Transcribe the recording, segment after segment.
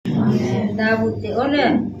Daud te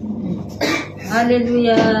ole.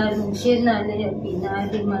 Haleluya, lungsien na le pina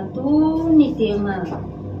di matu ni tema.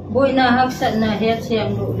 Boy na haksa na het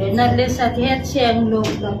siang lo le na le sa het siang lo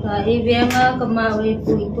la ka ibenga kamawi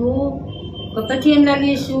puitu. Kapatid na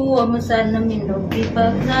lisu amasan namin lo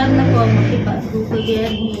ipagnan na ko makipatu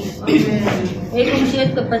kagyan ni.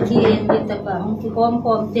 Lungsien kapatid kita pa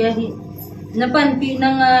kom te napanpi na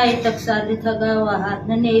nga itaksalit hagawahat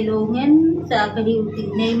na nailongin sa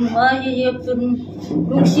kaliutin na mo ayayap tun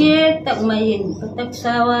lungsiyet takmayin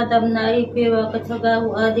kataksawa dam na ipewa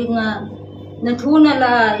katagaw adi nga natuna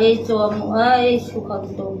la so mo ay sukang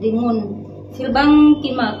to dingun silbang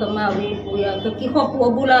kimakamawi puya kakihop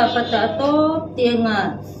wabula patato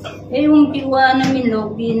tenga umpiwa namin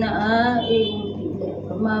lopi na umpile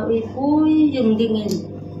kamawi puy yung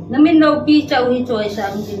dingin namin lopi chow hichoy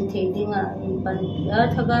sa ang jinthe nga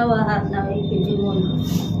ipantiya tagawahat na ipidimon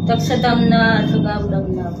taksadam na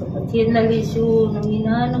tagawdam na kapatid na lisu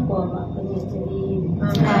namin ko ama kanitarin.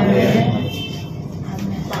 Amen.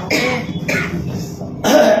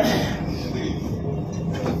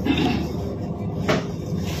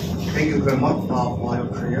 Thank you very much for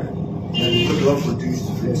your prayer and good luck for this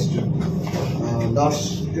bless you.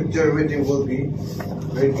 Last scripture reading will be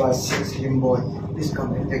read by 6 hymn boy. Please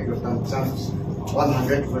come and take your time. Psalms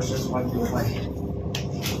 100 verses 1 to 5.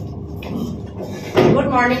 Good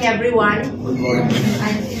morning, everyone. Good morning.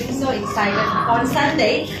 I'm feeling so excited. On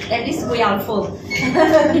Sunday, at least we are full.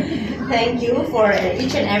 Thank you for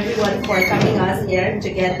each and everyone for coming us here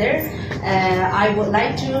together. I would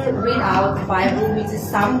like to read out the Bible, which is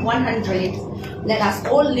Psalm 100. Let us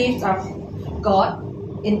all lift up God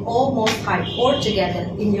in all most high, all together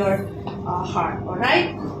in your heart. All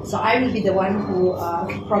right. So I will be the one who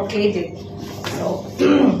proclaimed it. So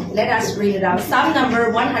let us read it out. Psalm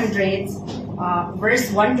number 100,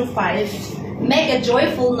 verse 1 to 5. Make a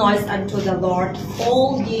joyful noise unto the Lord,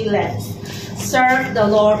 all ye lands. Serve the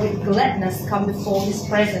Lord with gladness. Come before His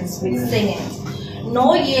presence with singing.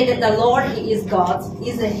 Know ye that the Lord, He is God,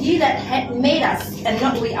 is He that hath made us, and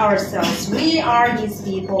not we ourselves. We are His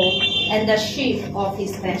people, and the sheep of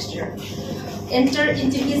His pasture. Enter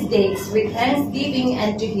into His gates with thanksgiving,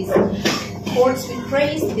 and to His courts with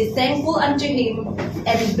praise. Be thankful unto Him,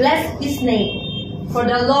 and bless His name. For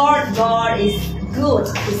the Lord God is good,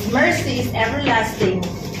 His mercy is everlasting,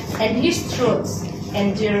 and His truth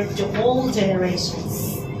endure to all generations.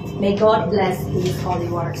 May God bless His holy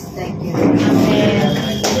words. Thank you. Amen.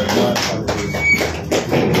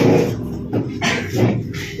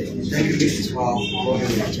 Thank you, Mrs. Wow, for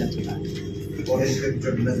the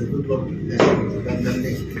scripture. May the good Lord bless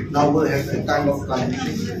you. Now we'll have a time of collection.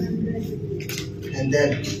 And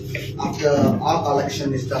then, after our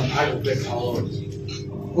collection is done, I request our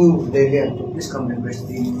who they get to please come and rest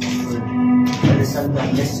the word. At the same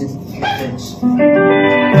time, let's just give thanks.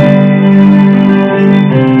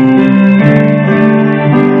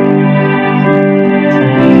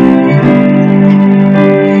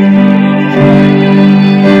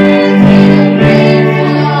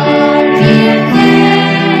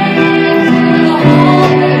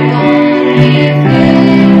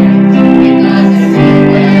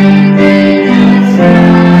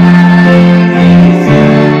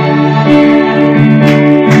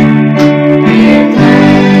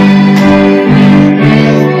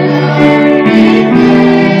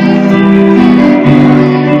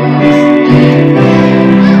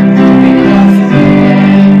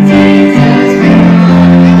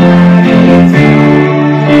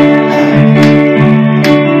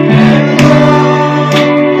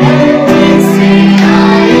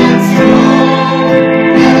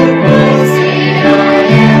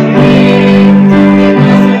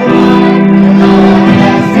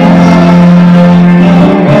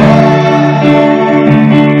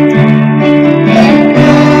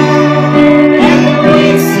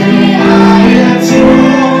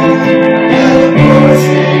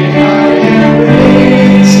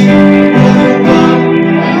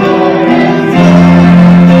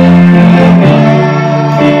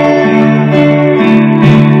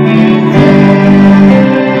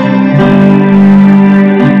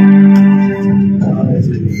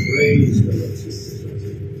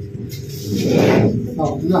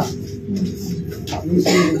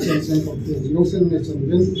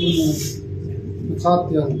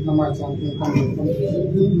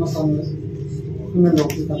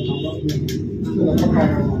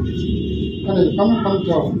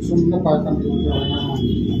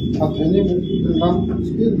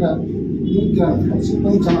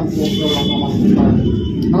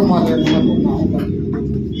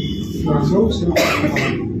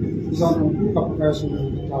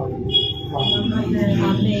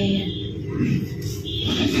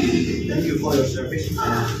 service.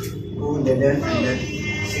 Go in there and then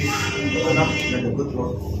sit into anak na the good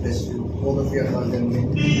Lord bless you. All of you are them.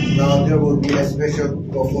 Now there will be a special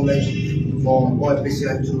performance from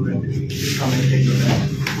OAPCI children. Come and take your hand.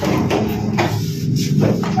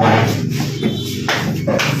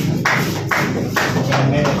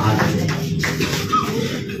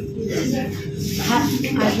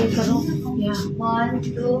 Yeah. 1,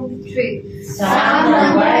 2, 3. Psalm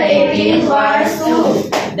number 18, verse 2.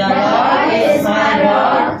 The Lord is my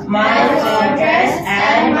rock, my fortress,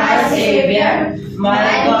 and my Savior.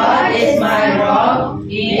 My God is my rock,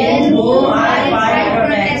 in whom I find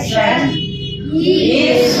protection. He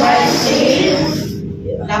is my shield,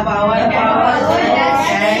 the power that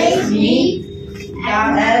carries me,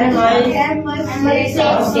 and my place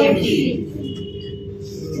of safety.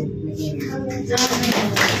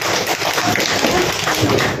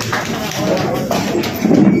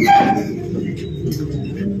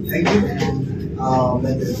 Thank you.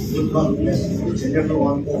 May the good Lord bless each and every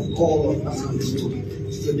one of all of us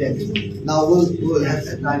students. Now we'll have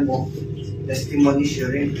a time of testimony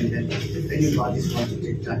sharing, and then if anybody wants to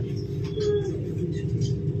take time,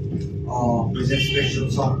 present special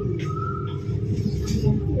song.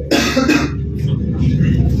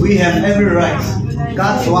 We have every right.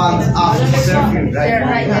 God wants us to serve Him, right? They're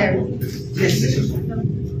right there. Yes, yes.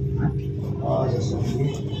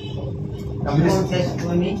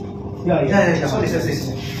 Yeah. Please.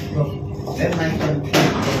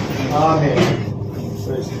 Amen.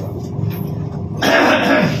 Praise God.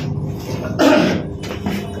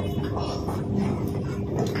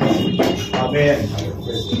 Amen.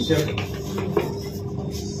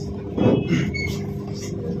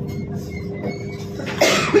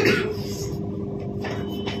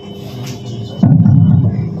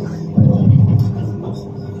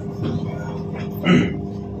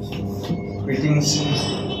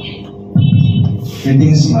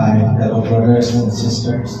 Greetings, my fellow brothers and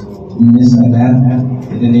sisters in this event,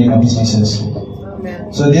 in the name of Jesus.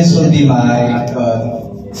 So this will be my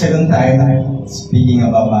second time speaking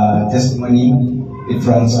about my testimony in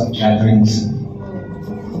front of gatherings.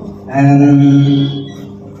 And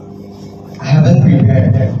I haven't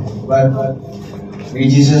prepared, but may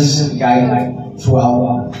Jesus guide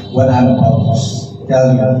throughout what I'm about to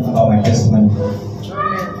tell you about my testimony.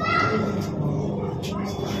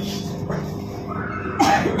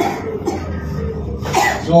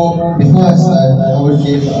 So before I start, I will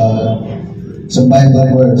give some Bible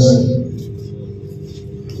verse.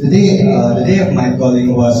 The day of my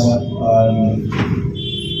calling was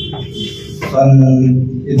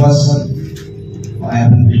I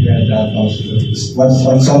haven't prepared that also. It was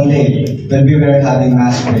on Sunday when we were having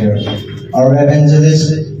mass prayer. Our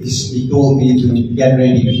evangelist he told me to get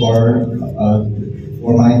ready for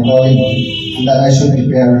my calling, and that I should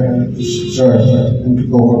prepare to serve and to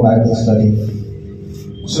go for Bible study.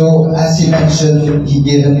 So, as he mentioned, he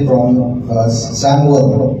gave him from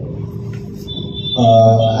Samuel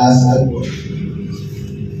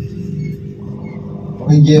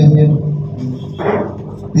he gave him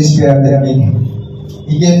this prayer technique.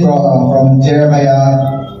 He gave from Jeremiah,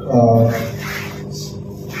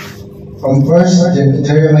 from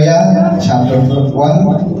Jeremiah chapter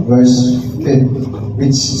 1, verse 5,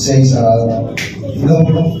 which says,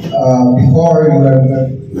 before you were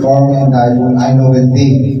formed in thy womb, I know it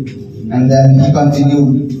thee. And then he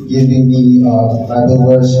continued giving me Bible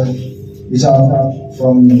verse, which are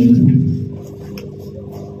from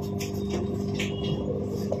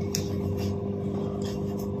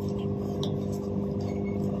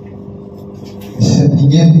he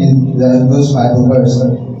gave me those Bible verse,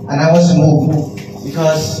 and I was moved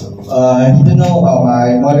because he didn't know about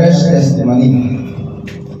my mother's testimony.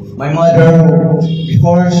 My mother,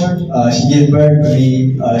 before she gave birth to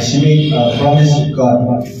me, she made a promise to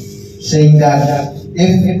God, saying that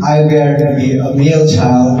if I were to be a male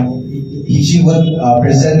child, she would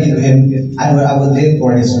present me to him, and I would live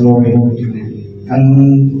for his glory.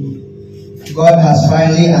 And God has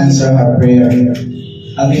finally answered her prayer.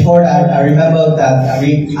 And before that, I remember that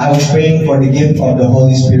I was praying for the gift of the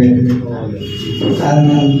Holy Spirit.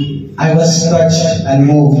 And I was touched and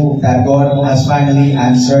moved that God has finally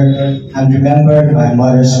answered and remembered my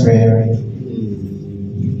mother's prayer.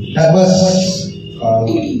 That was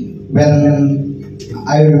when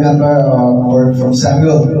I remember from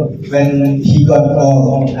Samuel, when he got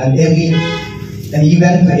called, and he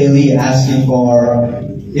went to Eli asking for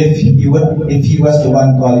if he was the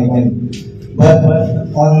one calling him. But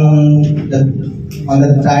on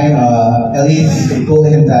the time, Eli told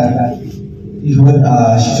him that she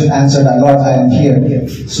should answer that, Lord, I am here.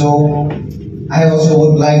 So I also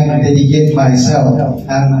would like to dedicate myself,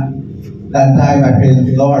 and that time I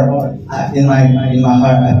prayed, Lord, in my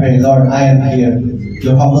heart I prayed, Lord, I am here.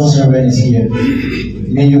 Your humble servant is here.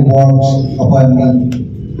 May you work upon me,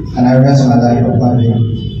 and I rest my life upon you.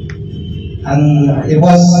 And it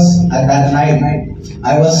was at that night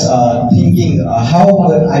I was thinking, how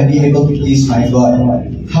would I be able to please my God?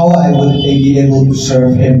 How I would be able to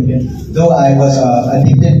serve Him? Though I was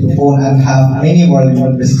addicted to phone and have many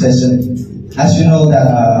worldly possessions. As you know that,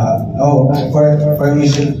 for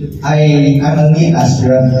mission, I'm a NEET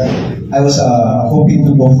aspirant. I was hoping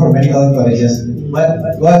to go for medical colleges,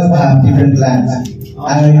 but God have different plans.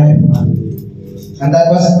 And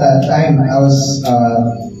that was that time I was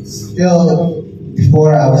still,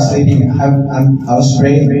 before I was sleeping, I was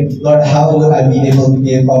praying, Lord, how will I be able to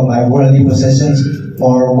give up my worldly possessions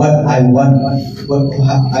or what I want?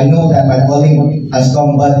 I know that my calling has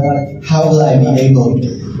come, but how will I be able?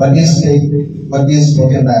 But this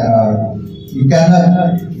spoken that you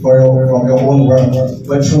cannot from your own work,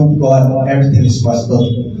 but through God everything is possible.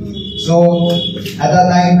 So at that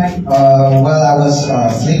time, while I was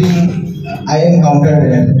sleeping, I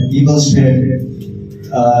encountered an evil spirit.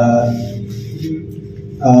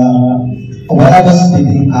 While I was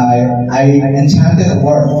sleeping, I enchanted a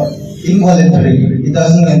word involuntarily. It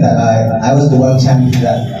doesn't mean that I was the one chanting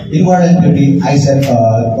that. Involuntarily, I said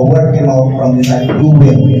a word came out from inside, "You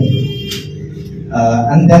will."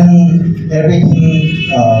 And then everything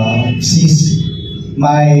ceased.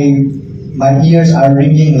 My ears are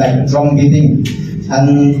ringing like drum beating,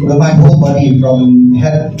 and my whole body from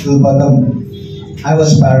head to bottom, I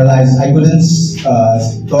was paralyzed. I couldn't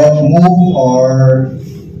move or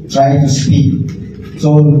try to speak.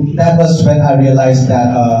 So that was when I realized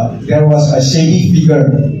that there was a shady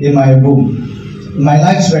figure in my room. My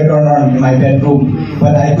lights were turned on in my bedroom,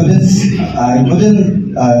 but I couldn't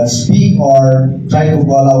speak or try to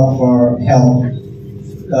call out for help.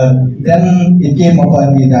 Then it came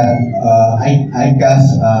upon me that I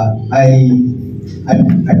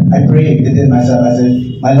prayed within myself. I said,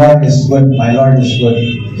 "My Lord is good. My Lord is good.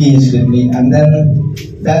 He is with me." And then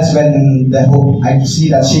that's when I could see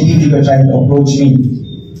that shady figure trying to approach me.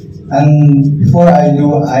 And before I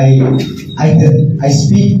knew, I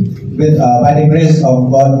speak with by the grace of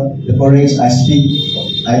God, the courage I speak.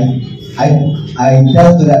 I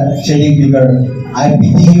tell to that shady figure, "I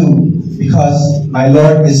pity you because my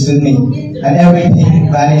Lord is with me," and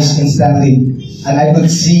everything vanished instantly. And I could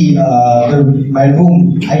see my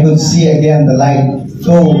room. I could see again the light.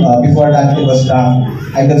 So before that it was dark.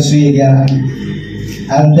 I could see again.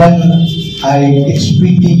 And then I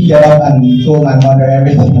quickly get up and told my mother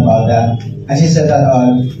everything about that. And she said that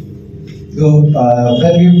when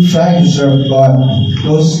you try to serve God,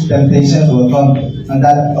 those temptations will come. And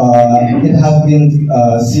that it has been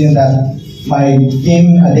seen that my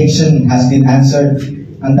game addiction has been answered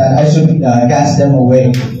and that I should cast them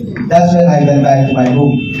away. That's when I went back to my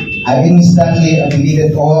room. I instantly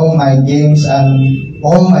deleted all my games and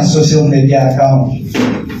all my social media accounts.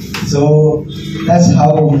 So that's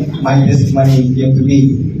how my testimony came to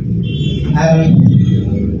be. And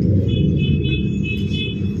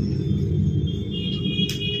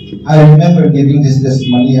I remember giving this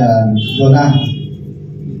testimony and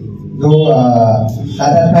though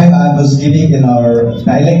at that time I was giving in our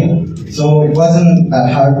dialect, so it wasn't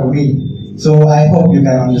that hard for me. So I hope you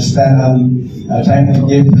can understand. I'm trying to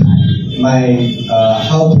give my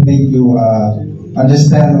how to make you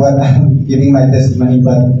understand what I'm giving my testimony.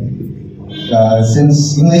 But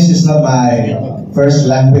since English is not my first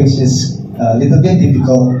language, it's a little bit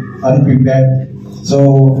difficult, unprepared.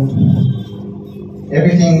 So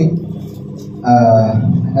everything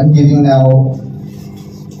I'm giving now,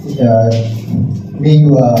 may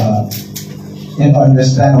you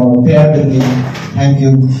understand or bear with me. Thank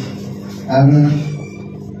you.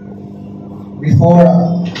 Before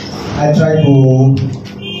I tried to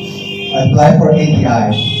apply for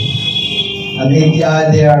ATI, and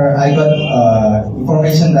ATI there I got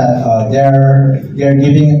information that they're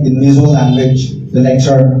giving in Mizo language the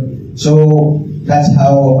lecture. So that's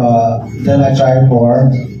how then I tried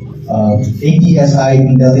for ABTS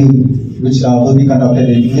in Delhi, which will be conducted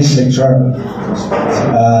in English lecture.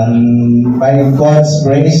 By God's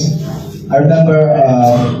grace, I remember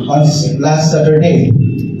on this last Saturday,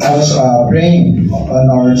 I was praying on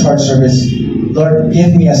our church service, "Lord,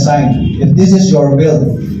 give me a sign. If this is your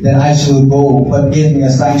will, then I shall go, but give me a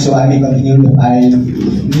sign so I may continue."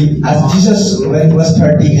 As Jesus, when he was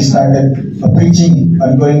 30, he started preaching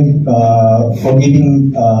and going for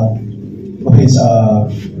giving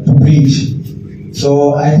to preach.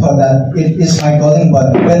 So I thought that it is my calling,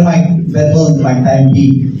 but when will my time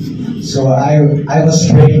be? So I was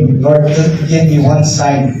praying, "Lord, just give me one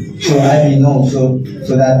sign so I may know, so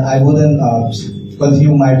that I wouldn't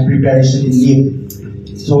continue my preparation in leave.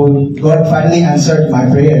 So God finally answered my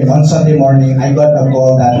prayer. On Sunday morning, I got a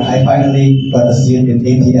call that I finally got a seat in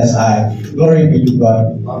ABTS. Glory be to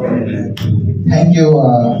God. Amen. Thank you,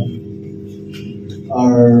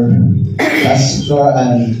 our pastor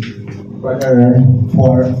and brother,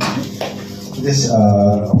 for this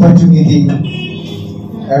opportunity.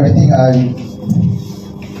 Everything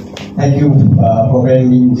thank you for praying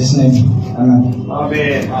me in Jesus' name. Amen.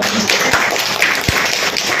 Amen.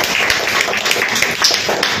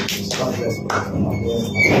 God bless you.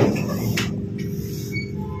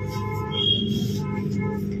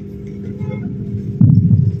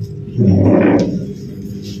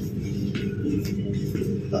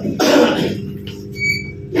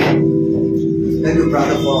 Thank you,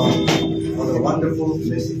 brother, for the wonderful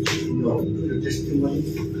message. Your testimony.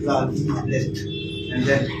 You are blessed. And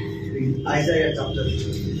then in Isaiah chapter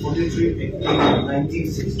 43,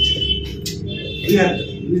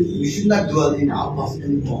 1960. We should not dwell in our past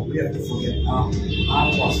anymore. We have to forget our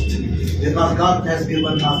past. Because God has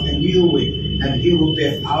given us a new way, and He will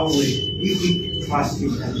pave our way if we trust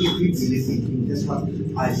Him and if we believe in Him. That's what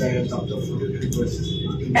Isaiah chapter 43 verses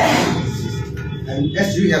 18. And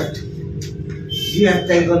as we have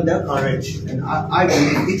taken the courage, and I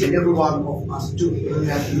believe each and every one of us too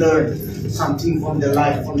have learned something from the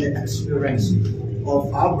life, from the experience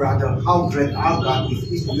of our brother, how great our God is.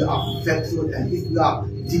 If we are faithful and if we are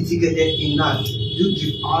dedicated enough to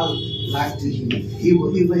give our life to Him, He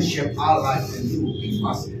will even shape our life and He will give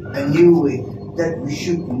us a new way that we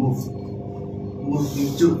should move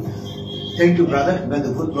into. Thank you, brother. May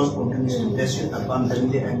the good Lord continue to bless you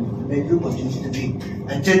abundantly, and may you continue to be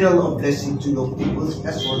a channel of blessing to your people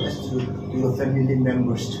as well as to your family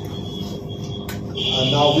members.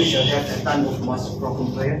 Now we shall have a time of mass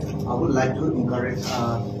broken prayer. I would like to encourage,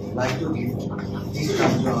 like to give this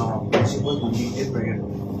time to our principal to lead a prayer.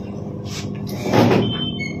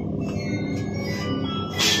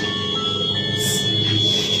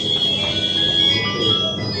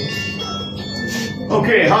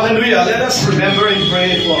 Okay, hallelujah. Let us remember and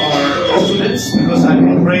pray for our students, because I've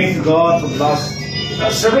been praying to God for the last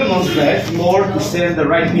several months back, Lord, to send the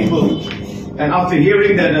right people. And after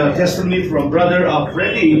hearing that testimony from Brother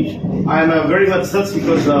Freddy, I'm very much touched,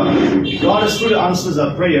 because God has truly answers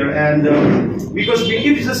our prayer. And because if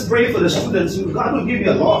you just pray for the students, God will give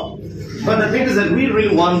you a lot. But the thing is that we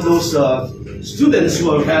really want those students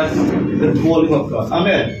who have the calling of God.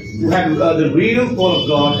 Amen. Who have the real call of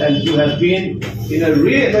God, and who have been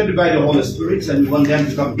really anointed by the Holy Spirit, and we want them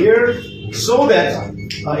to come here so that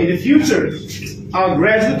in the future our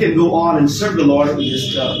graduate can go on and serve the Lord in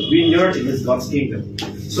His vineyard, in His God's kingdom.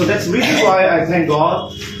 So that's the reason why I thank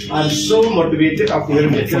God. I'm so motivated after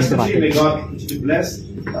hearing the testimony. May God continue to bless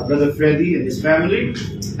Brother Freddy and his family.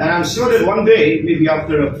 And I'm sure that one day, maybe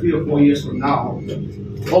after 3 or 4 years from now,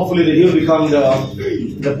 hopefully that he'll become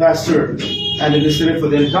the pastor and the missionary for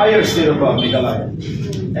the entire state of Meghalaya.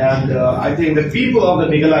 And I think the people of the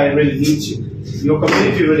Meghalaya really need you. Your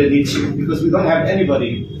community really needs you, because we don't have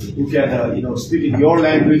anybody who can, speak in your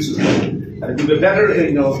language and do a better,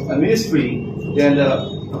 a ministry than a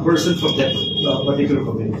person from that particular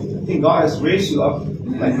community. I think God has raised you up,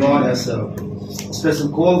 and God has a special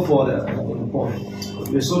call for the poor.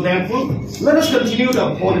 We're so thankful. Let us continue to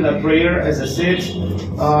uphold in our prayer, as I said,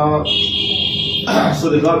 so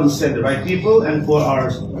that God will send the right people, and for our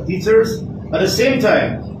teachers at the same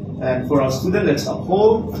time. And for our students, let's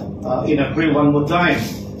uphold in a prayer one more time,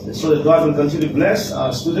 so that God will continue to bless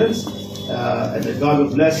our students, and that God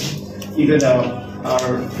will bless even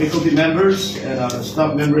our faculty members and our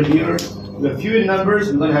staff members here. We are few in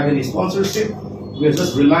numbers. We don't have any sponsorship. We are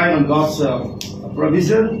just relying on God's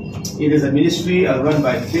provision. It is a ministry run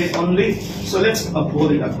by faith only. So let's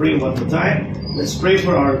uphold it and pray one more time. Let's pray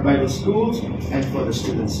for our Bible schools and for the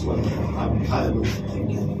students. Amen. Hallelujah.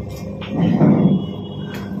 Thank you.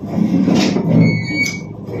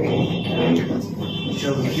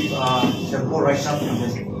 Shall we go rise up and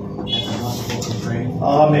then pray?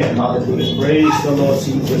 Amen. Hallelujah. Praise the Lord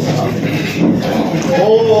Jesus. Amen.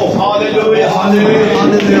 Oh, hallelujah. Hallelujah.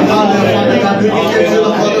 Hallelujah. Hallelujah. Father God, we thank you,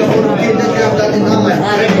 Lord, for the good that you have done in our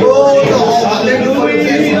life. Oh, God, thank you for the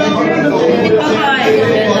testimony.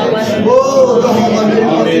 Oh,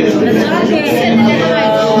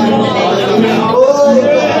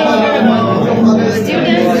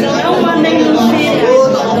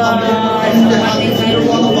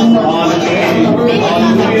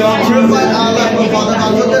 God, provide our life, Father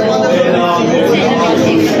God, with that wonderful obedience.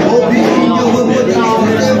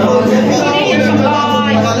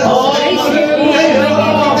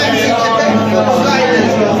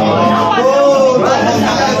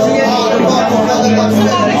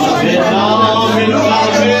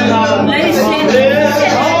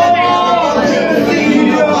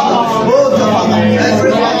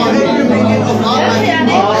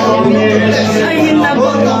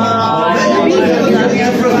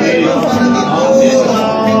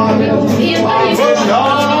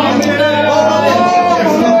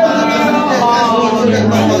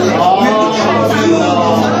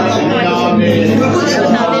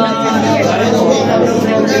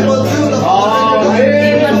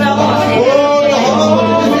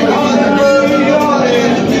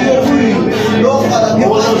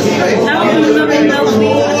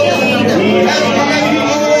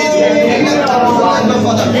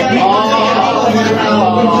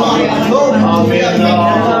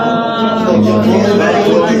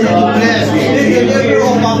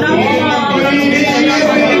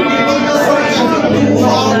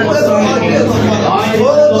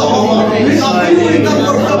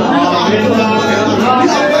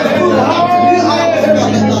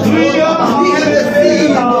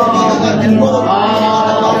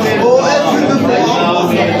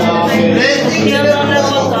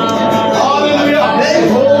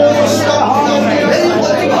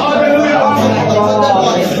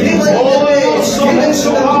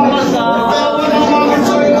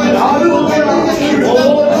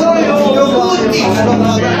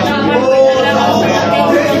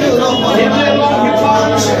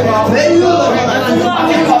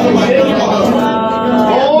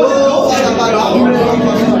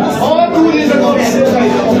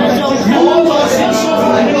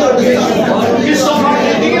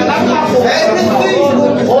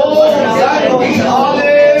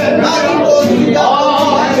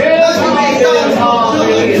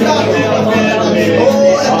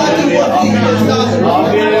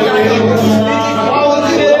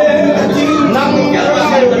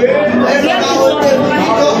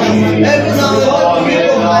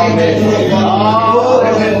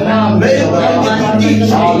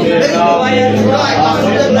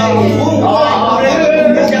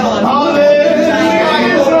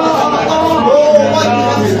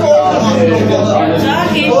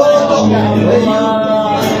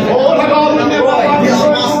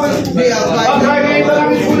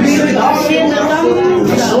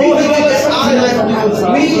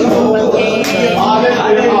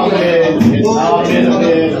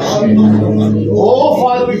 Oh,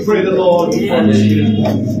 Father, we pray the Lord.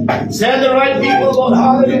 Send the right people, Lord.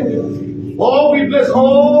 Hallelujah. Oh, we bless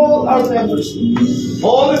all our members,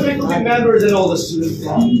 all the faculty members and all the students.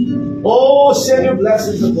 Oh, send your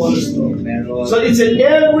blessings upon us, Lord. So it's in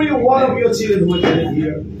every one of your children who attended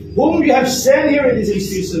here, whom you have sent here in this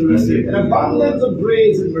institution, receive an abundance of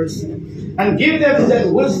grace and mercy. And give them that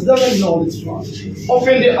wisdom and knowledge, Father.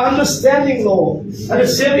 Open the understanding, Lord. And the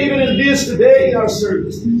same even in this today in our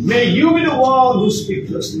service. May you be the one who speaks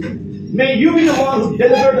to us, Lord. May you be the one who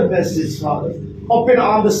deliver the message, Father. Open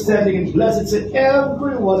our understanding and bless it to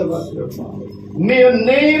every one of us, dear Father. May your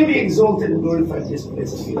name be exalted and glorified in this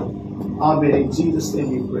place again. Amen. In Jesus' name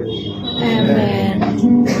we pray. Amen.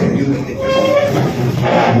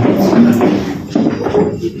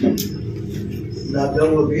 Now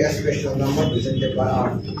there will be a special number presented by our,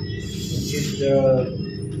 which is the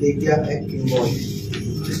Daycare acting voice.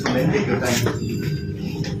 Just take your time.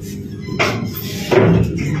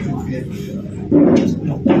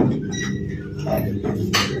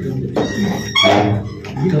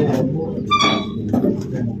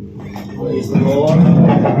 Praise the Lord.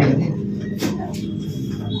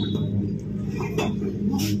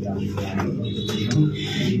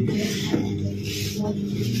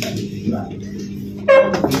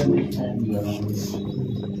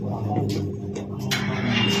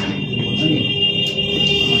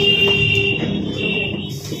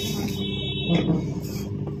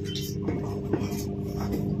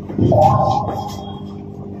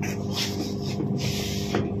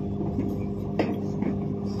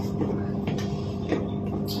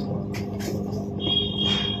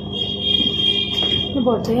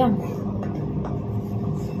 Naboto yan.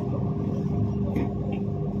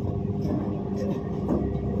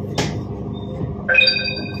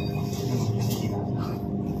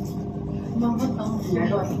 Bakit ang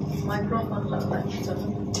microphone lang ba?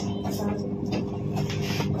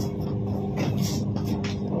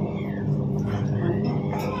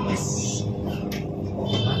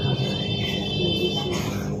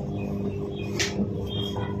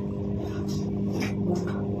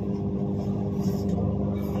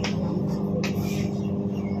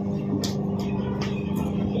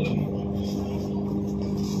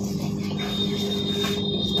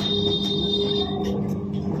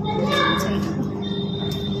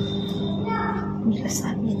 Let's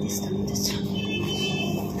unmute this time.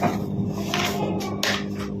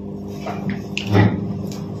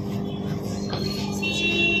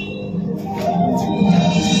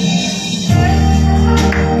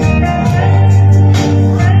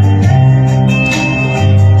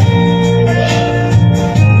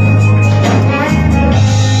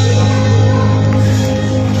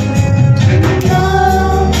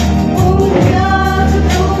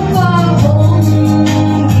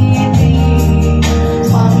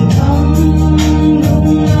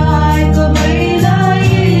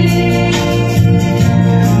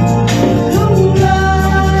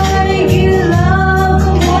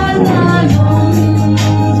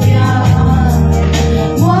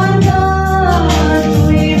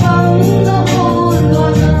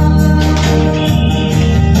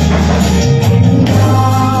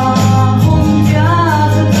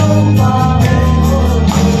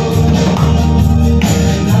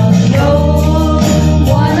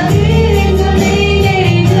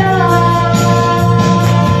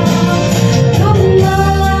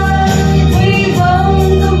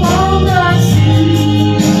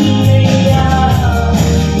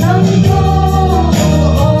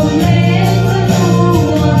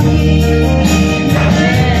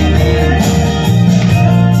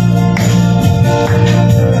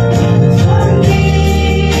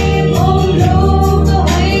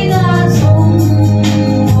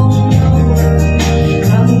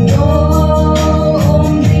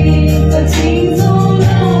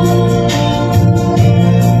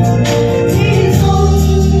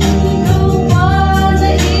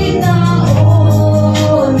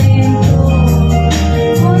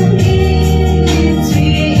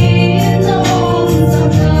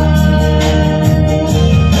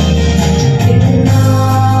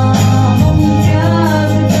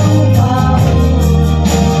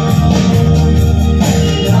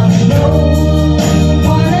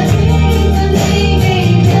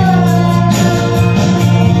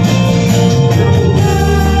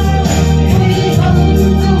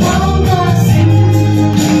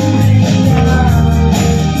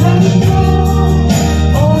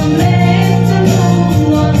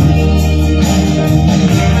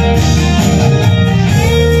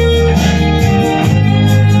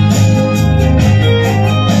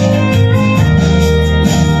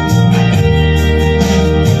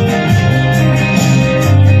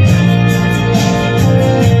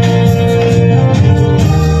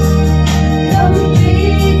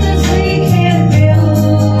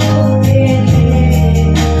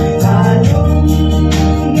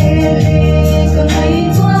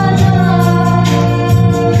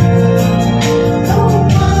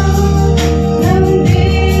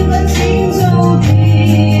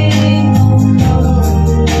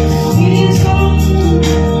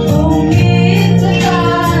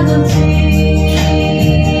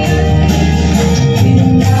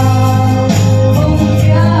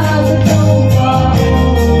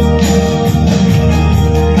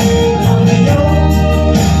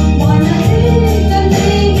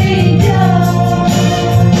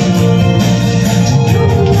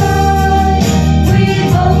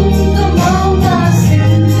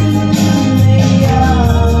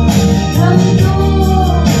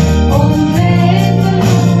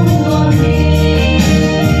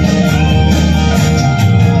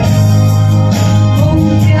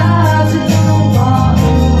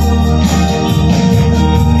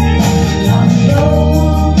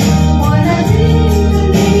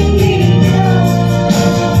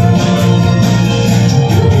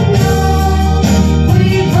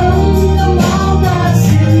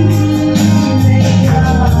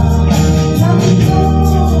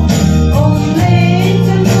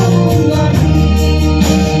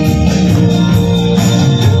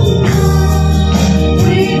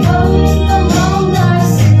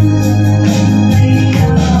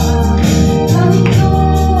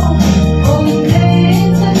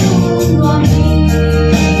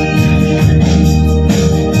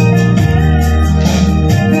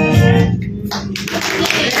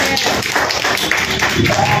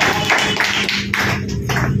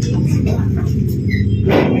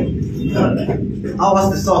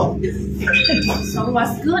 song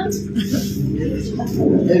was good.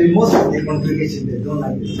 Maybe most of the congregation they don't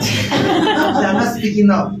like this. They are not speaking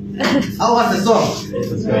now. How was the song?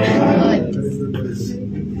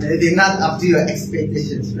 Maybe not up to your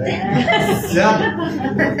expectations, right? Yeah.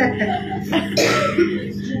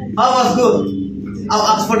 How was good? I'll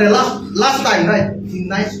ask for the last time, right? Sing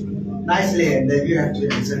nicely, and then you have to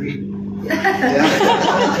answer it. Yeah.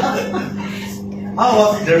 How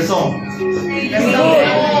was their song?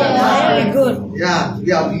 Good. Yeah,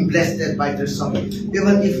 we are being blessed by their song.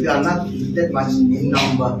 Even if we are not that much in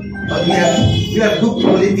number, but we have good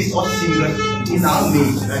qualities of singers in our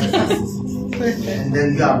midst, right? And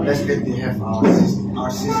then we are blessed that we have our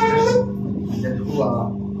sisters that who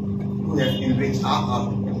have enriched our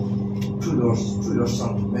heart through your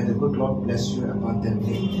song. May the good Lord bless you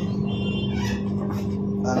abundantly.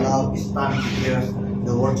 Now it's time to hear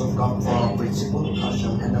the words of God for our principal. I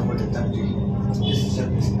shall hand over the time to you. This is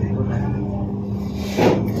service. Go ahead.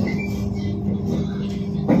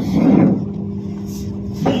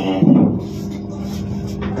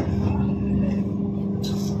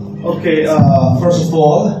 Okay, first of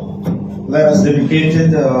all, let us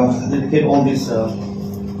dedicate all this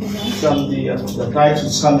some the tithes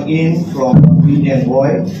which come in from Winnie and Boy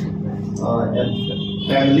and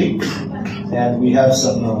family, and we have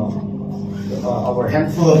some our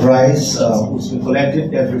handful of rice which we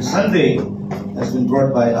collected every Sunday has been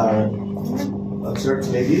brought by our church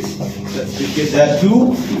ladies. Let's dedicate that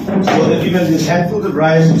too, so that even this handful of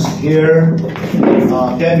rice which is here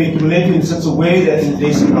can be accumulated in such a way that in the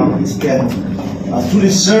days to come it can truly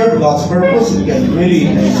serve God's purpose. It can really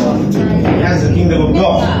enhance the kingdom of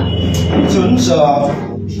God.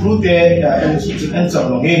 Fruit and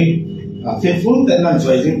some fruit that not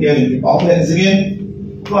joining the outlet again.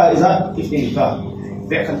 Why is that? If they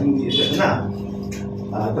that continues to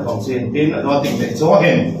the function in adopting the so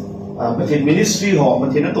again. But in ministry home,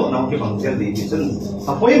 but in a don't know about the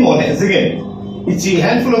appointment again. It's a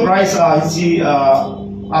handful of rice, it's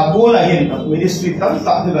a bowl again, ministry doesn't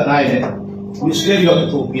start with an idea. We still got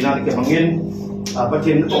to be not again, but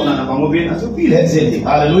in the tone of a movie, as a feel it,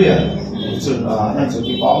 hallelujah. So, and so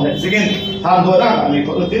keep on next again. Handora, and we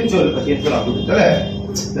put the intro, but in the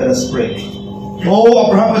left. Let us pray. Oh,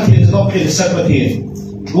 Abraham is not in the separate.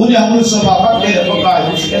 Good hours of our family, the guy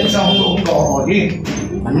who spends some of the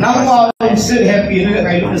now I'm still happy in the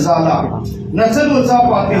kind of Zala. Nothing was up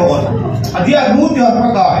at the hall. At the Abu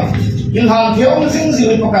Dhabi, in Hankion things you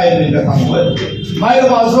will provide in the Hamlet. My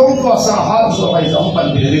Mazon was a house of his own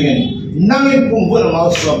country. Nangin Pumbu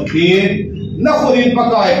mouse of the Nakurin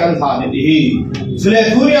Pakai and Hanidi.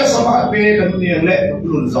 Zeleturia Sama paid and let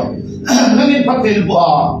Lunzon. Nangin Patel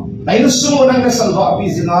Boa. I assume that the Salva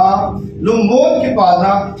Pizina, Lumbo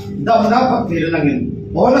Kipana, Damna Patel Nangin.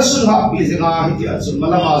 Ona sunha pizinga hiti atsun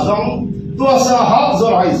malamazong tuasa hak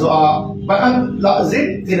zoraizoa ban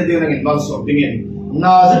lazim tinading nangin balso dingin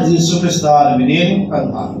na Jesus Christ minin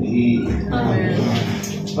kan ahli.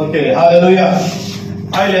 Okay, hallelujah.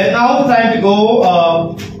 Now time to go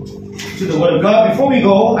to the Word of God. Before we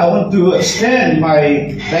go, I want to extend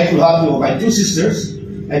my thankful heart to my two sisters.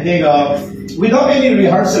 I think without any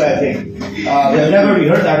rehearsal, I think they've never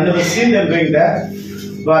rehearsed. I've never seen them doing that.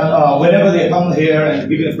 But whenever they come here and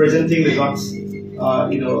presenting the God's,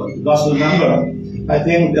 gospel number, I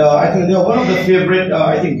think they're one of the favorite,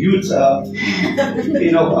 youths,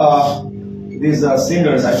 these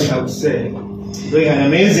singers. I think I would say doing an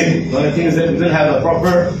amazing. One of the things that we don't have a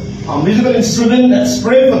proper musical instrument. Let's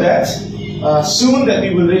pray for that. Soon that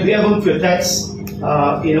we will be able to attach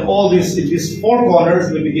all these four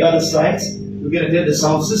corners, maybe the other sides. We can attach the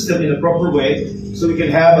sound system in a proper way, so we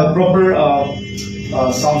can have a proper.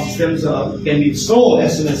 Sound systems can be installed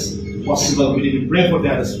as soon as possible. We need to pray for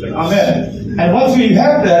that as well. Amen. And once we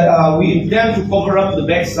have that, we intend to cover up the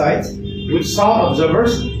back side with sound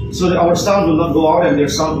observers so that our sound will not go out and their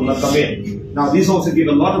sound will not come in. Now, these also give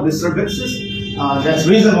a lot of disturbances. That's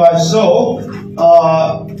the reason why. So,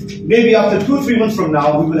 maybe after 2-3 months from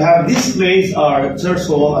now, we will have this place, our church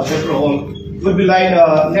hall, our chapter hall, will be like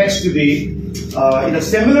next to the,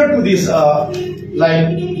 similar to this,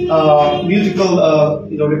 musical,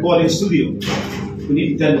 recording studio. We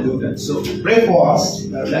need to do that. So pray for us.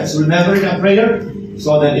 Let's remember in a prayer,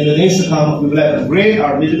 so that in the days to come we will have upgrade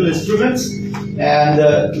our musical instruments. And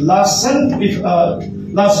last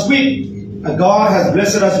week, God has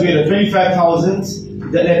blessed us with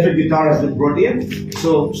 25,000. The electric guitar has been brought in.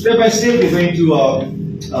 So step by step, we're going to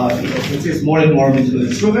purchase more and more musical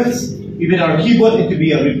instruments. Even our keyboard need to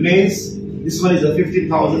be replaced. This one is a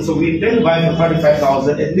 15,000, so we intend to buy for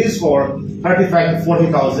 35,000, at least for 35 to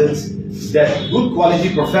 40,000. That good quality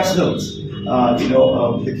professionals,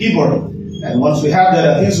 the keyboard And once we have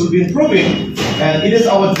that, things will be improving. And it is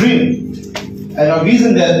our dream and our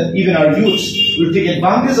vision that even our youth will take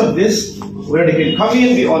advantage of this, where they can come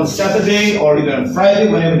in, be on Saturday or even on Friday,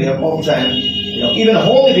 whenever they have off time. Even a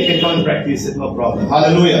whole day they can come and practice it, no problem.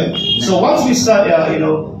 Hallelujah. So once we start, having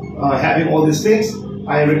all these things,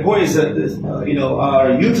 I request that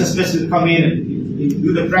our youth especially come in and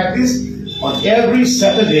do the practice on every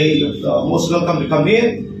Saturday. You're most welcome to come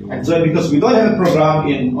in and join, because we don't have a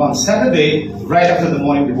program on Saturday right after the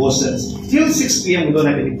morning devotions. Till 6 p.m. we don't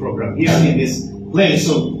have any program here in this place.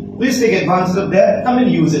 So please take advantage of that. Come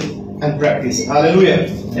and use it and practice. Hallelujah.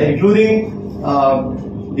 And including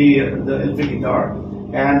the electric guitar.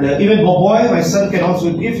 And even Boboy, my son, can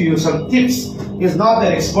also give you some tips. He's not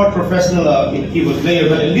an expert professional keyboard player,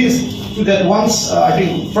 but at least to that once, I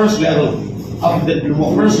think, first level. Up to the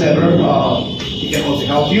first level, he can also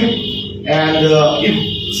help you. And if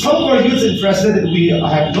some of our youth interested, we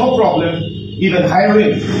have no problem even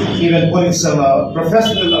hiring, even putting some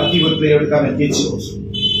professional keyboard player to come and teach you.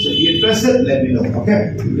 So if you're interested, let me know.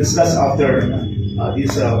 Okay, we'll discuss after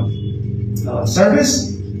this service.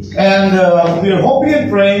 And we are hoping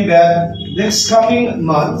and praying that next coming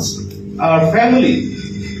months, our family,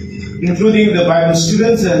 including the Bible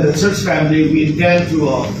students and the church family, we intend to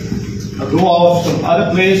go out from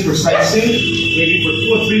other place for sightseeing, maybe for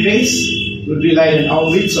 2 or 3 days. It will be like an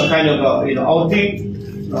outreach, a kind of outing,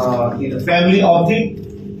 family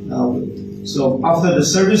outing. So after the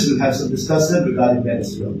service, we'll have some discussion regarding that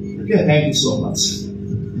as well. Okay, thank you so much.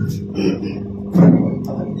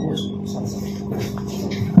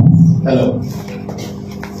 Hello.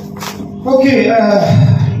 Okay,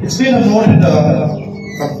 it's been more than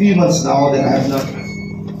a few months now that I have not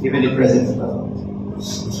given a present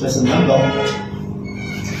special number.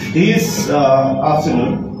 This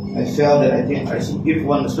afternoon, I felt that I think I should give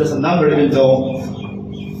one special number, even though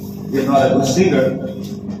we're not a good singer.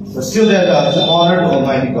 But still, that to honor the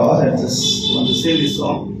Almighty God, I just want to sing this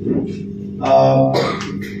song.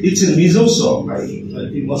 It's a Mizo song. I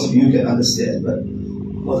think most of you can understand, but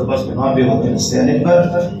most of us may not be able to understand it.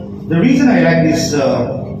 But the reason I like this,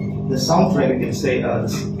 the soundtrack, you can say,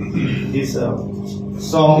 this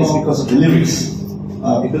song is because of the lyrics.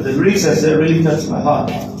 Because the lyrics has really touched my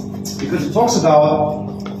heart. Because it talks about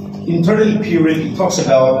internally purity, it talks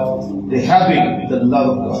about the having the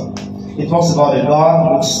love of God. It talks about that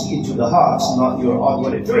God looks into the hearts, not your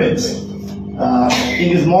outward appearance. In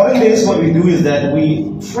these modern days, what we do is that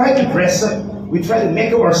we try to dress up, we try to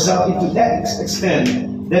make up ourselves into that extent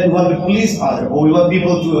that we want to please others, or we want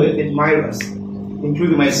people to admire us,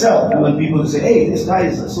 including myself. We want people to say, hey, this guy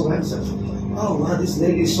is so handsome. Oh, wow, this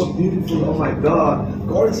lady is so beautiful. Oh my God,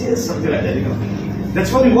 gorgeous, something like that.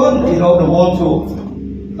 That's what we want, the world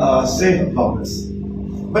to say about us.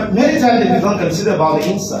 But many times we don't consider about the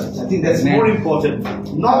inside. I think that's more important.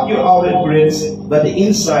 Not your outer appearance, but the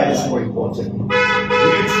inside is more important. If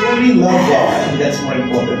you truly love God, I think that's more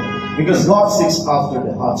important. Because God seeks after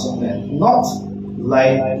the hearts of men, not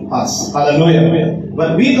like us. Hallelujah.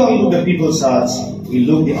 But we don't look at people's hearts, we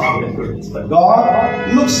look at the outward appearance. But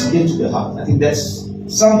God looks into the heart. I think that's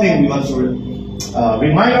something we want to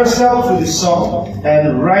remind ourselves through this song.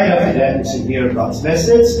 And right after that, we should hear God's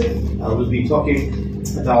message. We'll be talking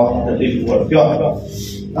about the living word of God.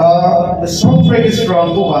 The soundtrack is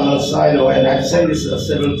from Silo, and I've sang this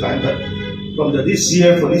several times, but from this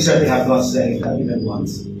year, for this I think I've not sang it even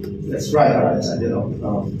once. That's right, alright, I don't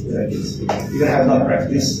know. Even I have not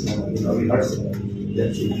practiced, rehearsal.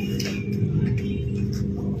 That's it.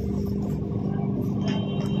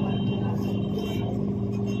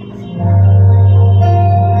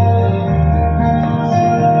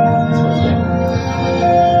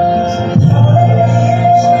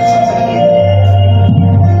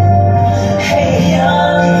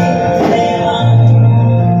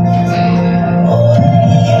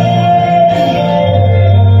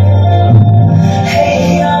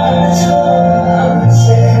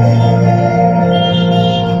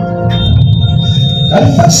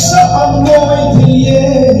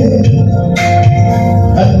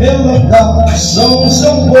 Songs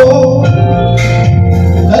of war,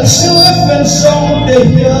 and silver and song they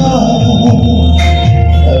young,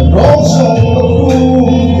 and rolls on the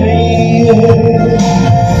room they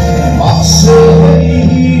Maxey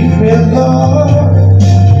Rilla,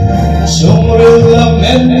 some Rilla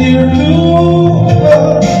men near to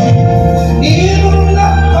even the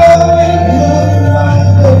I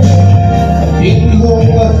in the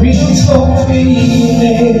fields of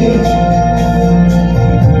Phoenix.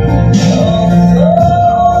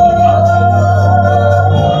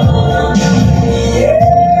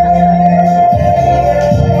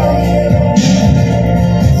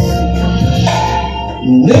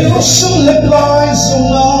 Never sulle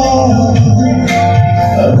sola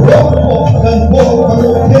rock and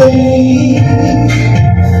roll pay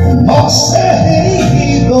must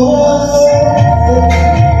say go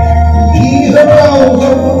either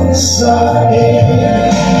outside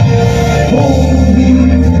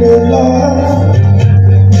only for love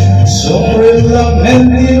sobre la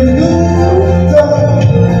mente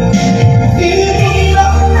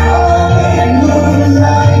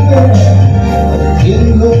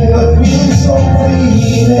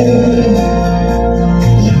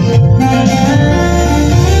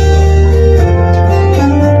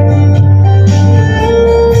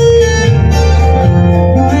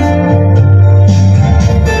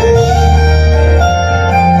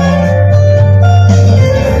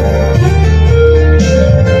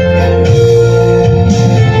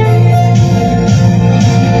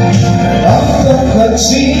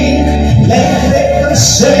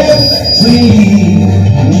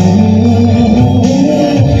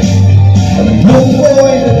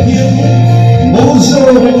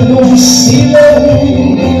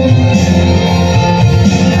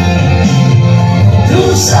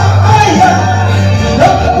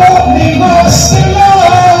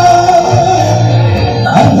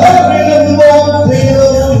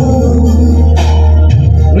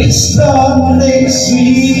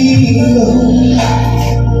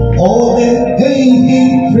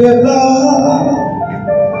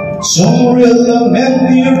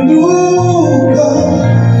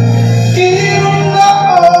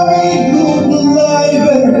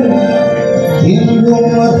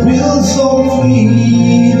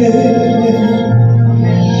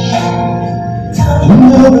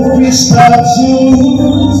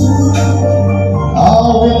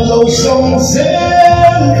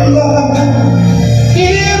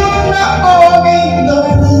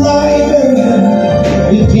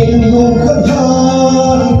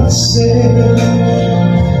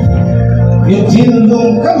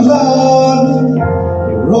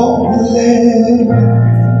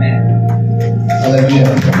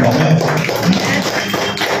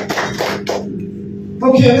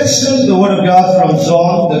Okay, let's study the Word of God from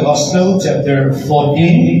John, the Gospel, chapter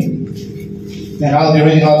 14. And I'll be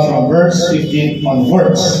reading out from verse 15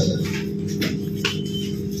 onwards.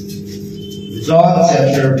 John,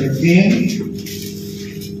 chapter 15.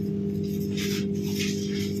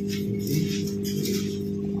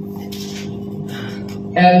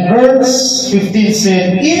 And verse 15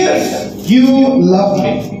 said, "If you love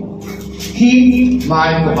me, keep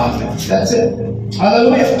my commandments." That's it.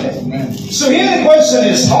 Hallelujah. Amen. So here the question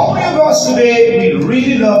is, how many of us today we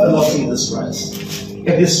really love the Lord Jesus Christ?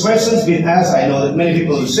 If this question's been asked, I know that many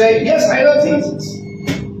people will say, yes, I love Jesus.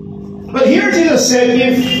 But here Jesus said,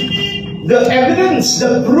 if the evidence,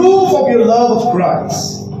 the proof of your love of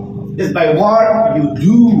Christ is by what you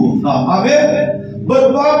do, amen?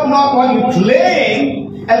 But not what you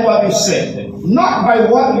claim and what you say. Not by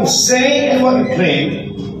what you say and what you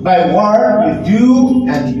claim, by what you do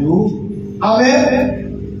and you. Amen.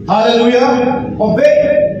 Hallelujah.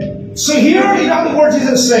 Obey. So here, in other words,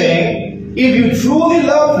 Jesus is saying, if you truly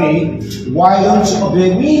love me, why don't you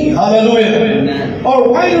obey me? Hallelujah. Amen. Or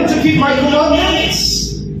why don't you keep my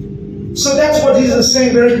commandments? So that's what Jesus is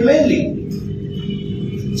saying very plainly.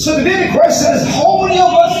 So today the question is, how many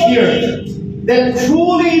of us here that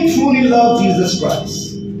truly love Jesus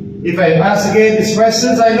Christ? If I ask again these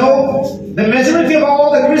questions, I know the majority of all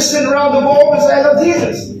the Christians around the world will say, I love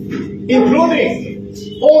Jesus. Including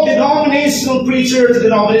all denominational preachers,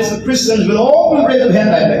 denominational Christians will all raise their hand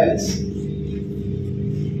like this.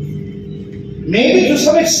 Maybe to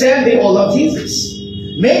some extent they all love Jesus.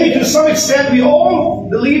 Maybe to some extent we all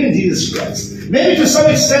believe in Jesus Christ. Maybe to some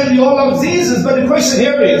extent we all love Jesus, but the question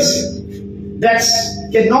here is, that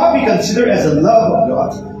cannot be considered as a love of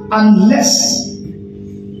God unless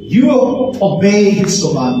you obey His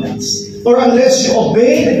commandments, or unless you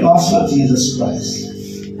obey the gospel of Jesus Christ.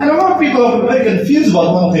 And a lot of people are very confused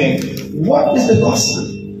about one thing. What is the gospel?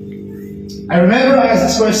 I remember I asked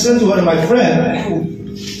this question to one of my friends who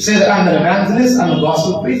said that I'm an evangelist, I'm a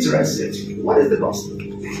gospel preacher. I said, what is the gospel?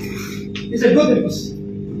 He said, good news.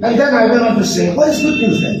 And then I went on to say, what is good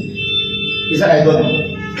news then? He said, I don't know.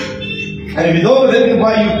 And if you don't know, then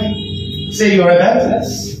why you say you're an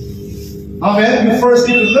evangelist? Amen. You first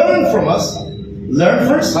need to learn from us. Learn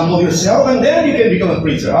first, humble yourself, and then you can become a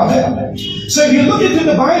preacher. Amen. So if you look into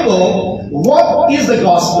the Bible, what is the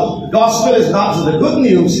gospel? The gospel is not just the good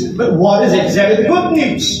news, but what is exactly the good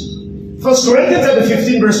news? 1 Corinthians chapter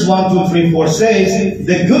 15 verse 1, 2, 3, 4 says,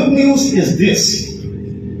 the good news is this,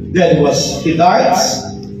 that he died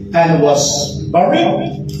and was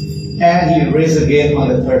buried, and He raised again on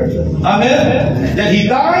the third day. Amen. That He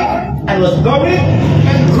died and was buried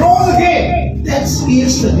and rose again. That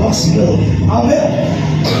is the gospel. Amen.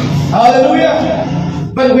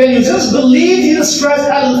 Hallelujah. But when you just believe Jesus Christ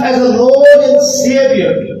as a Lord and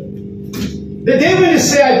Savior, the day when you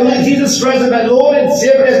say, I believe Jesus Christ as my Lord and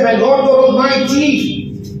Savior, as my Lord God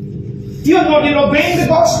Almighty, you are not obeying the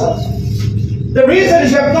gospel. The reason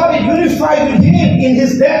is you have not been unified with Him in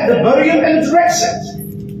His death, the burial, and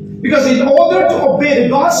resurrection. Because in order to obey the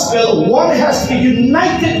gospel, one has to be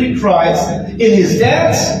united with Christ in His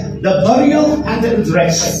death, the burial, and the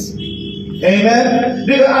resurrection. Amen.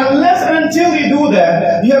 Because unless and until you do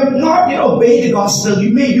that, you have not yet obeyed the gospel.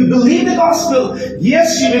 You believe the gospel.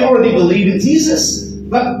 Yes, you may already believe in Jesus,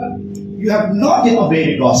 but you have not yet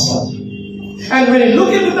obeyed the gospel. And when you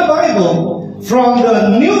look into the Bible, from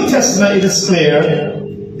the New Testament, it is clear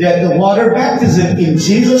that the water baptism in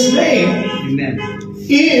Jesus' name, amen,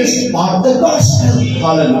 is part of the gospel.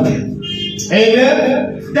 Hallelujah.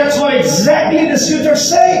 Amen. That's what exactly the Scripture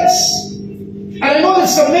says. And I know that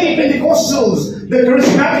so many Pentecostals, the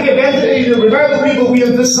charismatic evangelists, the revival people, we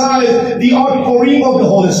emphasize the outpouring of the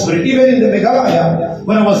Holy Spirit. Even in the Meghalaya,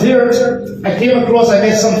 when I was there, I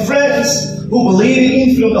met some friends who believe in the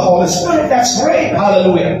influence of the Holy Spirit. That's great.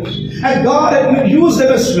 Hallelujah. And God had used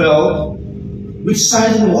them as well with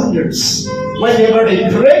signs and wonders. Whenever they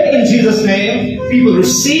prayed in Jesus' name, people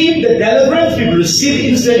received the deliverance, people received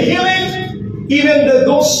instant healing. Even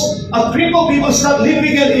those crippled people start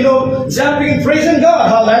living and, jumping and praising God.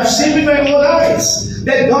 How I've seen with my own eyes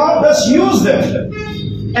that God does use them.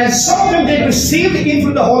 And some of them, they receive the influence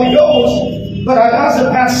of the Holy Ghost. But I asked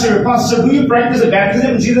the Pastor, do you practice the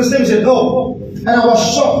baptism in Jesus' name? He said, no. And I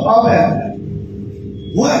was shocked.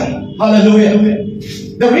 Amen. Why? Hallelujah.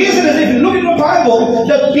 The reason is, if you look in the Bible,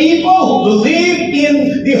 the people who believe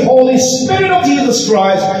in the Holy Spirit of Jesus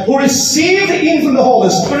Christ, who receive the influence of the Holy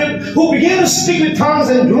Spirit, who begin to speak with tongues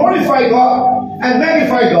and glorify God and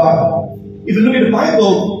magnify God, if you look at the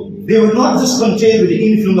Bible, they were not just contained with the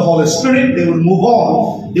influence of the Holy Spirit, they will move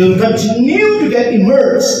on. They will continue to get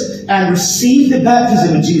immersed and receive the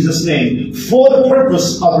baptism in Jesus' name for the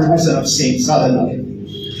purpose of remission of sins. Hallelujah.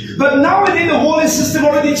 But nowadays the whole system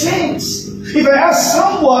already changed. If I ask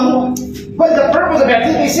someone what the purpose of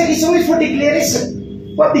baptism, they say it's only for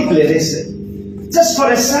declaration. What declaration? Just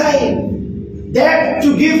for a sign. That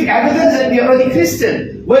to give evidence that we are already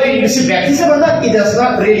Christian. Whether you receive baptism or not, it does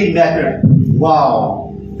not really matter. Wow.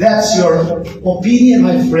 That's your opinion,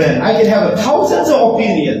 my friend. I can have thousands of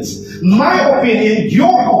opinions. My opinion,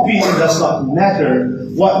 your opinion does not matter.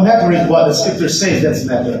 What matters is what the Scripture says. That's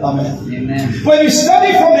matter. Amen. Amen. When you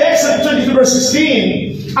study from the Exodus 22 verse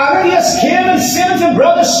 16, Ananias came and said to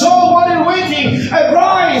brother Saul while they're waiting,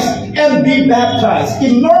 arise and be baptized,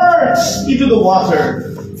 immerse into the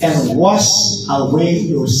water, and wash away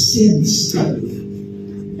your sins.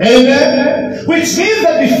 Amen. Which means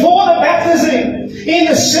that before the baptism, in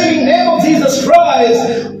the saving name of Jesus Christ,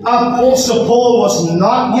 Apostle Paul was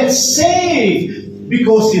not yet saved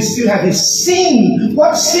because he still had his sin.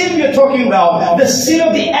 What sin we are talking about? The sin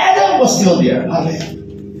of the Adam was still there. Amen.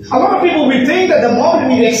 A lot of people will think that the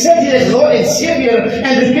moment you accept Him as Lord and Savior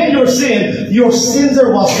and repent your sins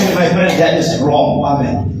are washed away, my friend. That is wrong.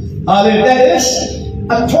 Amen. That is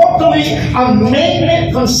a totally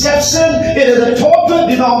man-made conception. It is a total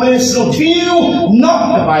denominational view,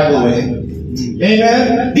 not the Bible way.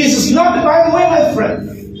 Amen. This is not the Bible way, my friend.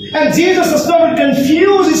 And Jesus has not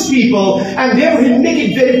confuse His people, and therefore He make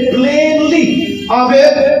it very plainly.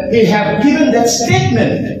 Amen. He have given that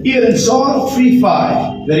statement here in John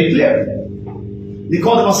 3:5, very clear.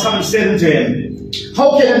 Nicodemus come and said unto Him,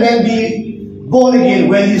 how can a man be born again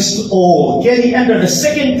when he is old? Can he enter the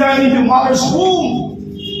second time into mother's womb?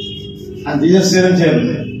 And Jesus said unto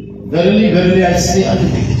him, verily, verily, I say unto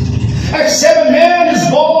thee, except a man is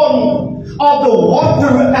born of the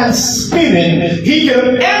water and Spirit, he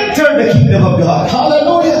can enter the kingdom of God.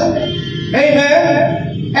 Hallelujah.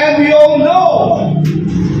 Amen. And we all know,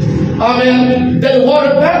 amen, that the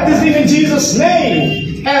water baptism in Jesus'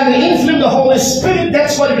 name and the influence of the Holy Spirit,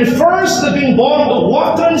 that's what it refers to, being born of the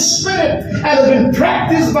water and Spirit, and has been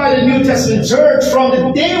practiced by the New Testament church from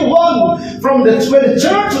the day one, when the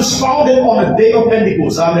church was founded on the day of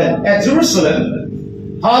Pentecost, amen, at Jerusalem.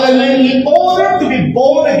 Hallelujah. In order to be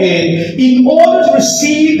born again, in order to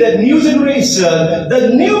receive the new generation,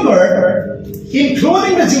 the new birth,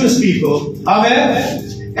 including the Jewish people,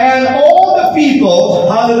 amen, and all the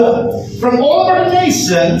people, hallelujah, from all over the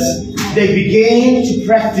nations, they began to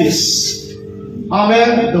practice,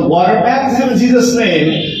 amen, the water baptism in Jesus'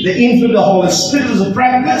 name. The influence of the Holy Spirit was a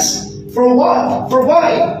practice. For what? For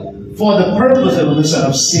why? for the purpose of remission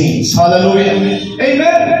of sins. Hallelujah.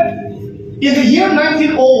 Amen. In the year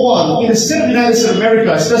 1901, in the state of the United States of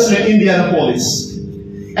America, especially in Indianapolis,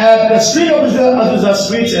 at the street of the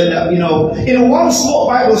streets, and in one small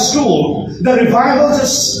Bible school, the revival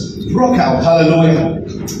just broke out. Hallelujah.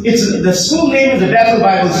 The school name is the Bethel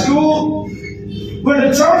Bible School, where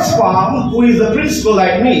the church farm, who is the principal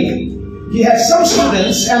like me, he had some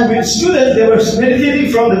students, and with students they were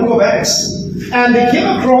meditating from the book of Acts, and they came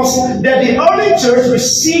across that the early church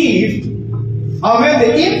received, amen,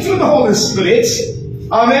 the influence of the Holy Spirit.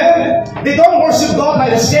 Amen. They don't worship God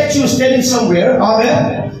like a statue standing somewhere.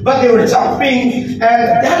 Amen. But they were jumping and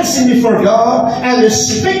dancing before God, and they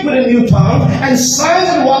speak with a new tongue, and signs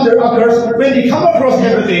and wonder occurs when they come across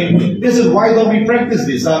everything. This is why don't we practice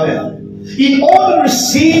this? Amen. In order to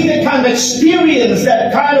receive that kind of experience,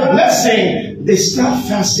 that kind of blessing, they start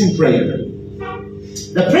fasting prayer.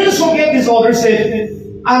 The principal gave this order, said,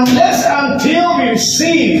 until we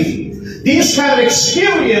receive this kind of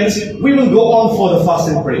experience, we will go on for the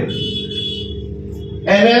fasting prayer.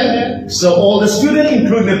 Amen. So all the students,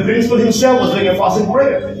 including the principal himself, was doing a fasting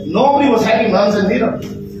prayer. Nobody was having lunch and dinner.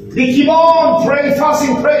 They keep on praying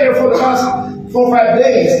fasting prayer for the last 4 or 5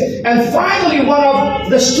 days. And finally, one of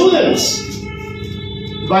the students,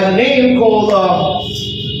 by the name called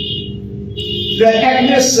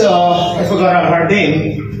Agnes, I forgot her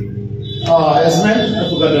name, I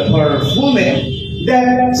forgot her full name,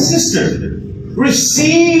 that sister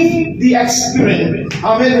received the experience,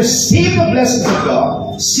 amen, received the blessings of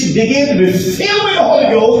God. She began to be filled with the Holy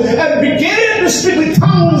Ghost and began to speak with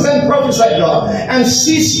tongues and prophesy God. And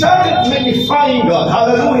she started magnifying God.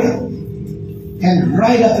 Hallelujah. And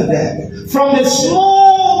right after that, from the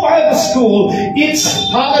small Bible school, it's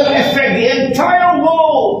affected the entire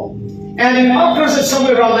world. And it occurs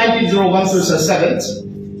somewhere around 1901 to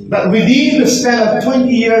 7. But within the span of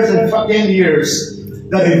 20 years and 10 years,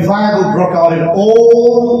 the revival broke out in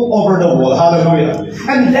all over the world. Hallelujah.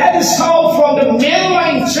 And that is how from the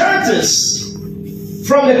mainline churches,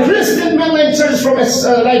 from the Christian mainline churches, from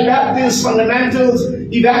like Baptists, fundamentals,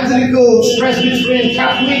 evangelicals, Presbyterian,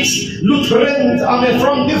 Catholics, Lutherans,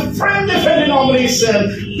 from different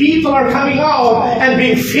denominations, people are coming out and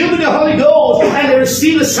being filled with the Holy Ghost, and they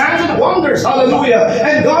receive the signs and wonders. Hallelujah.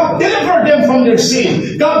 And God delivered them from their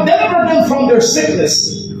sin. God delivered them from their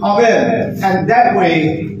sickness. Amen. And that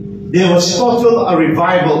way, there was total a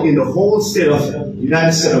revival in the whole state of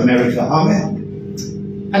United States of America. Amen.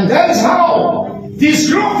 And that is how this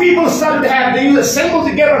group of people started to have, they assembled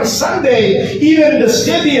together on Sunday, even in the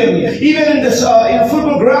stadium, even in the in a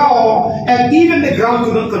football ground, and even the ground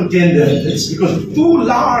could not contain them. It's because too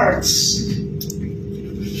large.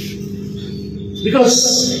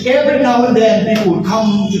 Because every now and then people would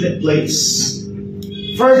come to that place.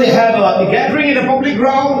 First they have a gathering in a public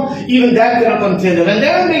ground, even that cannot contain them. And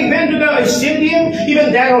then they went to the stadium,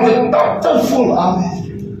 even that was a total full.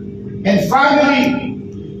 Amen. And finally,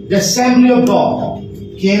 the assembly of God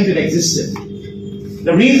came to existence.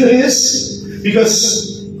 The reason is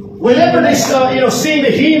because whenever they start, sing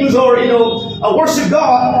the hymns or worship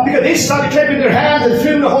God, because they started clapping their hands and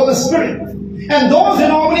feeling the Holy Spirit. And those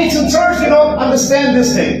denomination church, they don't understand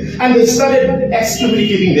this thing. And they started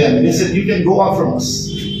excommunicating them. They said, you can go out from us.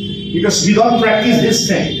 Because we don't practice this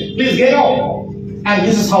thing. Please get out. And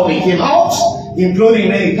this is how they came out, including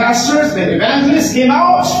many pastors, many evangelists came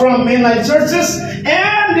out from mainline churches.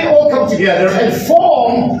 And they all come together and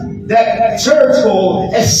form that church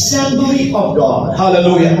called Assembly of God.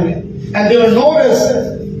 Hallelujah. And they were known as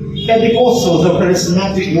Pentecostals, the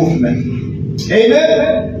charismatic movement.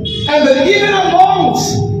 Amen. And then even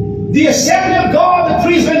amongst the Assembly of God, the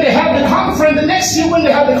priests, when they have the conference, the next year when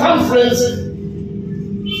they have the conference,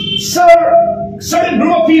 certain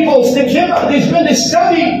group of people, they came out, when they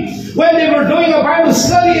studied, when they were doing a Bible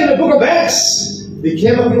study in the book of Acts, they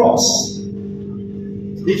came across.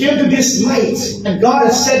 They came to this light, and God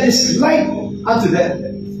has set this light unto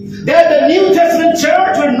them. That the New Testament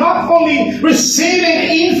church were not only receiving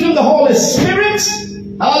the influence of the Holy Spirit,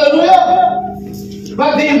 hallelujah,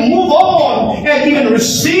 but they move on and even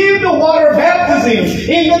receive the water baptism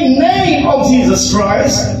in the name of Jesus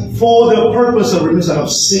Christ for the purpose of remission of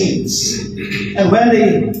sins. And when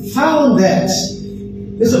they found that,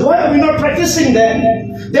 they said, why are we not practicing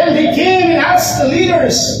that? Then they came and asked the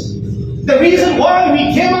leaders, the reason why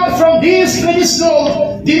we came out from this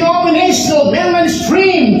traditional, denominational, mainline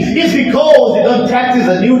stream is because they don't practice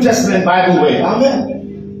the New Testament Bible way.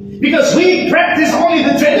 Amen. Because we practice only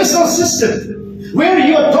the traditional system, where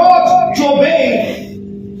you are taught to obey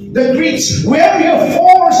the creeds, where you are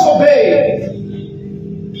forced to obey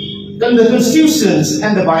the constitutions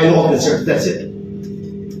and the Bible of the church. That's it.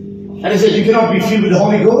 And I said, you cannot be filled with the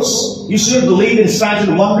Holy Ghost. You shouldn't believe in signs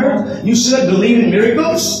and wonders. You shouldn't believe in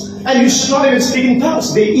miracles. And you should not even speak in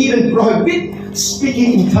tongues. They even prohibit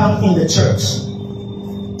speaking in tongues in the church.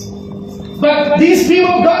 But these people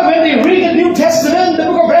of God, when they read the New Testament, the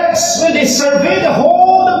book of Acts, when they survey the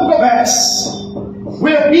whole book of Acts,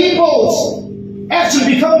 where people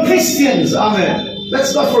actually become Christians, amen.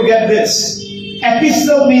 Let's not forget this.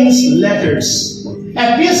 Epistle means letters.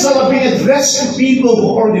 Epistle are being addressed to people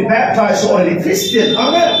who are already baptized, who are already Christian.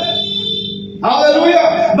 Amen.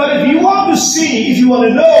 Hallelujah. But if you want to see, if you want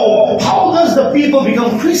to know, how does the people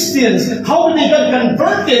become Christians? How do they get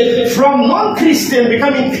converted from non-Christian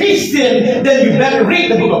becoming Christian? Then you better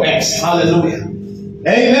read the book of Acts. Hallelujah.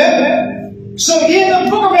 Amen. So in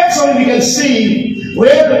the book of Acts, we can see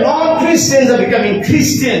where the non-Christians are becoming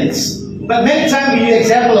Christians. But many times we use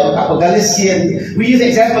example of Galatians, we use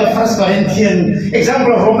example of 1 Corinthians,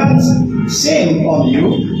 example of Romans. Same on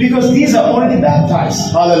you, because these are already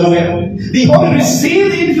baptized. Hallelujah. They already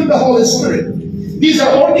received into the Holy Spirit. These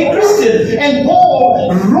are already Christians. And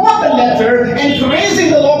Paul wrote a letter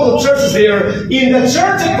encouraging the local churches there, in the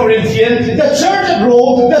church at Corinthians, the church at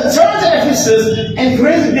Rome, the church at Ephesus,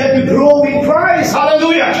 encouraging them to grow in Christ.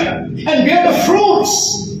 Hallelujah. And bear the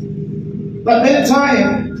fruits. But many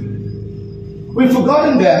times, we've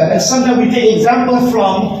forgotten that, and sometimes we take example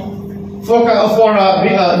for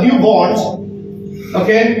newborns.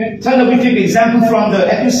 Okay, sometimes we take example from the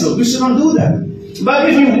epistle. We should not do that. But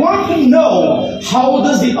if you want to know how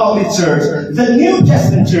does the early church, the New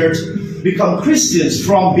Testament church, become Christians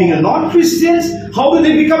from being a non-Christians, how do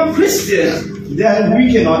they become Christians? Then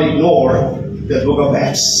we cannot ignore the book of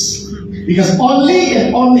Acts, because only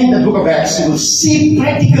and only in the book of Acts you will see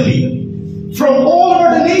practically from all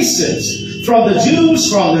over the nations. From the Jews,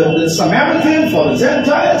 from the Samaritans, from the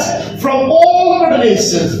Gentiles, from all over the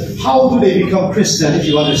nations, how do they become Christian? If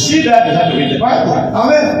you want to see that, you have to read the Bible.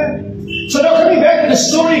 Amen. So now coming back to the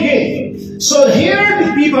story again. So here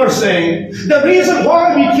the people are saying, the reason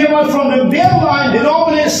why we came out from the mainline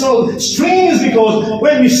denominational stream is because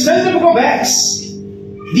when we study the book of Acts,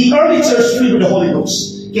 the early church filled with the Holy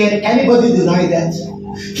Ghost. Can anybody deny that?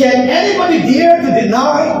 Can anybody dare to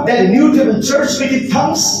deny that the New Testament church speaks in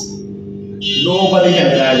tongues? Nobody can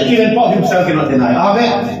deny it. Even Paul himself cannot deny.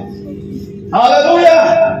 Amen.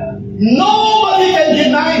 Hallelujah. Nobody can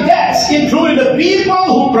deny that, including the people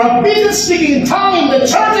who forbidden speaking in tongues in the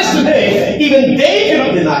churches today. Even they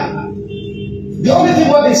cannot deny. The only thing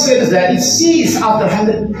what they said is that it ceased after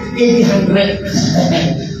 100.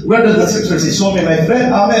 Where does the scripture say? Show me, my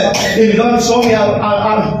friend. Amen. If you don't show me,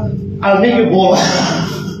 I'll make you bold.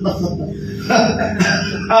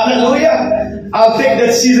 Hallelujah. I'll take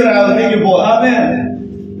that scissor and I'll make you bold.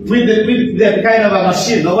 Amen. With that kind of a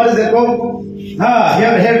machine. No, what is that called? You have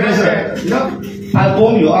a hairdresser. You know? I'll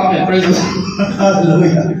comb you. Amen. Praise the Lord.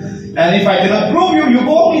 Hallelujah. And if I cannot prove you, you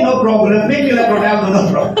comb me, no problem. Make me like Ronaldo, no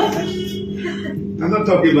problem. I'm not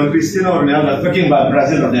talking about Cristiano Ronaldo. I'm talking about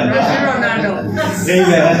Brazil Ronaldo.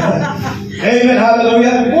 Amen. Amen.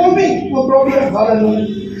 Hallelujah. Comb me, no problem. Hallelujah.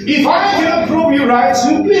 If I cannot prove you right,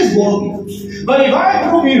 you please comb me. But if I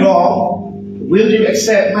prove you wrong, will you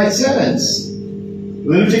accept my challenge?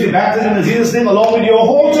 Will you take the baptism in Jesus' name along with your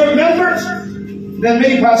whole church members? Then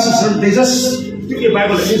many pastors, they just took your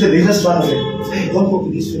Bible and they just run away. Hey, don't go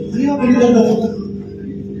to this way.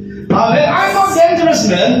 I'm not dangerous,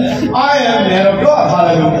 man. I am man of God.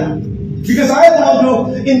 Hallelujah. Because I don't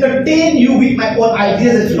want to entertain you with my own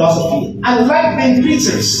ideas and philosophy. I like many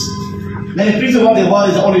preachers. Many preachers, what they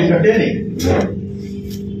want is only entertaining.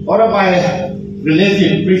 One of my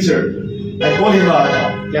relative preacher, I told him,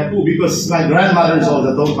 Yapu, because my grandmother is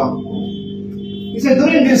older, don't come. He said,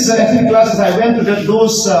 during these ethnic classes, I went to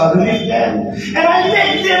those relief camps, and I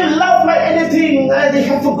made them laugh like anything. They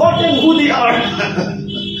have forgotten who they are.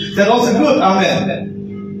 That's also good. Amen.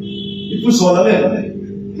 Itu soal apa?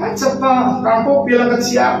 Kan cepat, kampung bilang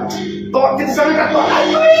kecil, tok kita sangat katok,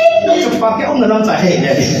 ayo cepat ke orang dalam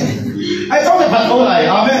cahaya ni. Ayo cepat betul lah,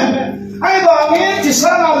 amen. Ayo bangin,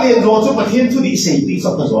 cisana lian doa tu perhatian tu di sini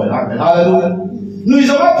sampai soal, haleluya. Nui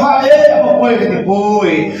zaman payah apa boleh kita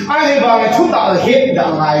boleh. Ayo bangin tu tak hit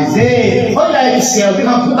dah lagi, orang lagi sial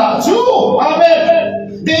dengan tu tak tu, amen.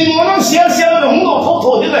 Dia orang sial-sial dah hundur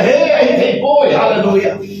thau dia lah, hey boleh,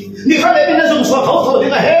 haleluya. 你看那边那种说头头的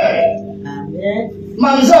个嘿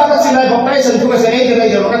，manza ka sila baptize tu kasi ay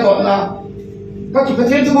kaya yung katot na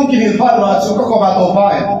kakipatid tu mong kinilpan mo at suka ko ba to pa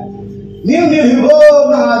eh nil hibo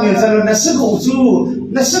na nil sa na suko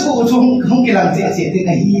utu hong kilang tiya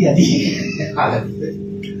na hiya di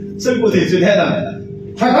suko di tu na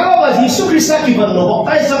kakawa ba Yesu Krista kiban no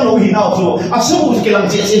baptize ang no hinaw tu at suko kilang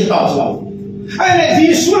tiya tao tu And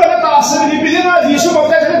Jesus na taas na nilipilin na Jesus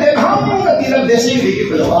baptize na din. Hanggang natilang desing hindi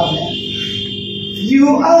kipalawa.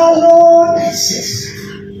 You alone exist.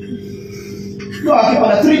 No, aquí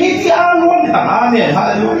para Trinity alone. Amen.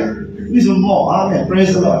 Hallelujah. Mismo mo. Amen.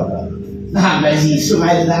 Praise the Lord. Nah, may Jesus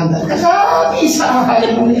may landa. Kasama isa.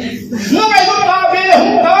 Hallelujah. No, may magkabi.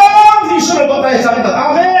 Jesus na baptize sa amin.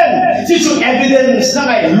 Amen. Jesus evidence na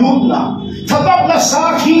ngay loot na. Tapak na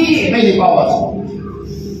saki. May lipawat.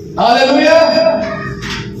 Hallelujah.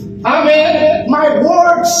 Amen. My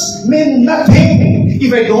words mean nothing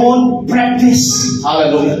if I don't practice.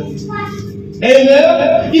 Hallelujah.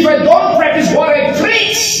 Amen. If I don't practice what I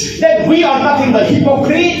preach, then we are nothing but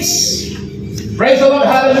hypocrites. Praise the Lord.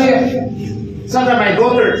 Hallelujah. Sometimes my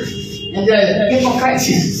daughter and the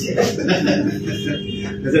hypocrites.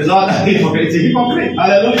 There's not a hypocrite, it's a hypocrite.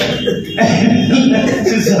 Hallelujah.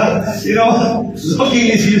 She's,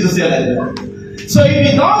 looking at Jesus. So if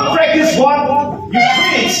you don't practice what you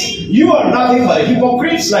preach, you are nothing but a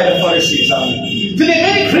hypocrite like the Pharisees. Today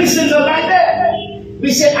many Christians are like that.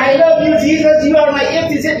 We say, I love you, Jesus, you are my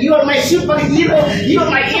everything, you are my superhero, you are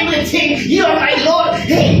my everything, you are my Lord.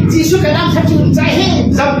 Hey, Jesus can answer to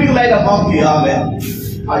him. Something like a monkey, amen.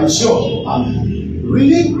 Are you sure? Amen.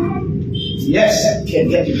 Really? Yes, can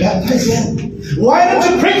get you baptized then. Why don't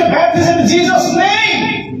you pray the baptism in Jesus'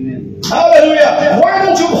 name? Hallelujah. Why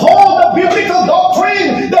don't you hold the biblical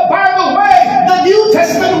doctrine, the Bible way, the New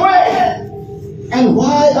Testament way? And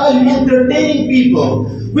why are you entertaining people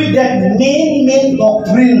with that man-made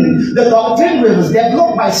doctrine? The doctrine was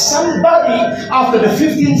developed by somebody after the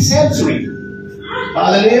 15th century.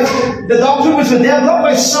 Hallelujah. The doctrine was developed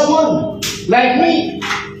by someone like me,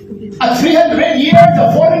 300 years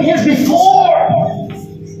or 400 years before.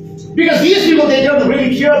 Because these people, they don't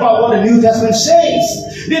really care about what the New Testament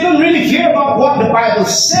says. They don't really care about what the Bible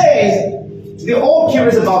says. They're all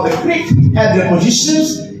curious about the creed and their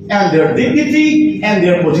positions and their dignity and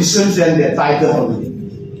their positions and their title.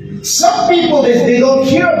 Some people, they don't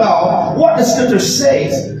care about what the Scripture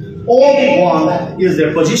says. All they want is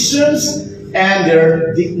their positions and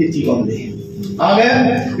their dignity only.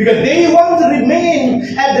 Amen? Because they want to remain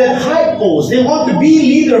at that high post. They want to be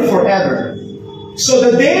leader forever. So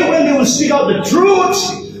the day when they will speak out the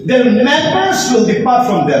truth, their members will depart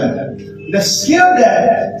from them. They're scared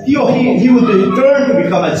that he will return to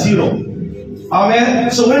become a zero. Amen.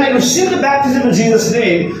 So when I receive the baptism in Jesus'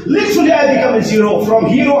 name, literally I become a zero. From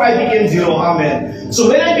hero I became zero. Amen. So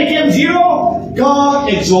when I became zero, God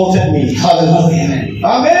exalted me. Hallelujah.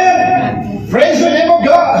 Amen. Praise the name of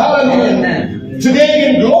God. Hallelujah. Amen. Today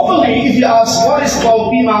and globally, if you ask what is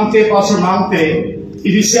called P.Mangte, Pastor Mangte,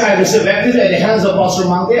 if you say I received baptism at the hands of Pastor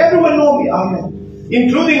Mangte, everyone knows me. Amen.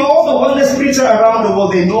 Including all the wellness preachers around the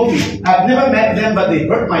world, they know me. I've never met them, but they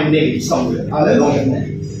heard my name somewhere. Hallelujah.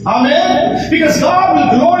 Amen. Because God will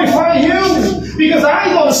glorify you. Because I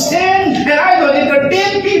don't stand and I don't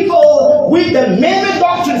entertain people with the man-made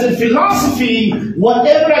doctrines and philosophy.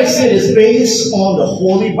 Whatever I say is based on the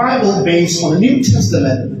Holy Bible, based on the New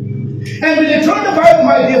Testament. And when you turn the Bible,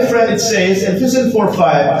 my dear friend, it says in Ephesians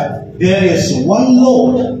 4:5, there is one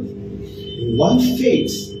Lord, one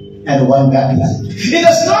faith, and one baptism. It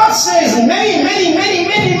does not say many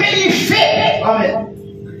faith.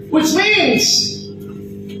 Amen. Which means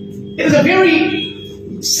it is a very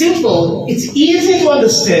simple, it's easy to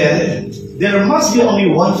understand. There must be only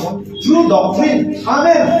one true doctrine.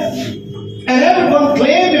 Amen. And everyone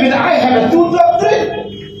claims that I have a true doctrine.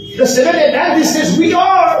 The Seventh-day Adventist says we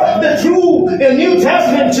are the true New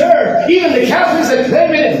Testament church. Even the Catholics are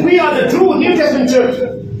claiming that we are the true New Testament church.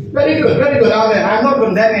 Very good, very good. Amen. I'm not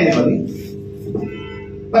condemning anybody.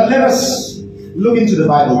 But let us look into the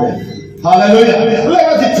Bible then. Hallelujah. Let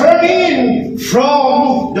us determine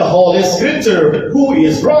from the Holy Scripture who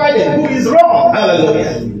is right and who is wrong.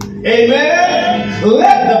 Hallelujah. Amen.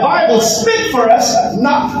 Let the Bible speak for us,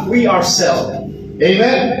 not we ourselves.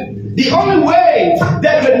 Amen. The only way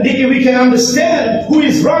that we can understand who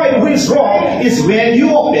is right and who is wrong is when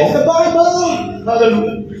you open the Bible.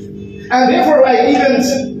 Hallelujah. And therefore,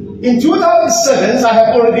 in 2007, I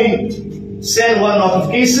have already sent one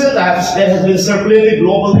notification that has been circulated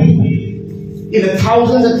globally in the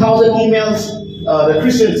thousands and thousands of emails. The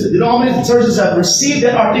Christians, denominated churches have received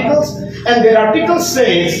their articles, and their article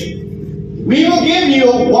says, we will give you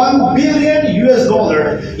 $1 billion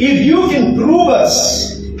if you can prove us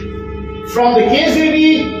from the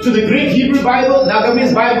KJV to the Greek Hebrew Bible,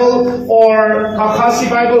 Nagamese Bible, or Kakasi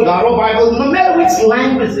Bible, Garo Bible, no matter which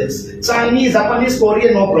language it is, Chinese, Japanese,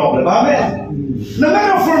 Korean, no problem. Amen. No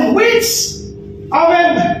matter from which,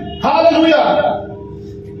 amen, hallelujah,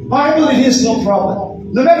 Bible it is no problem.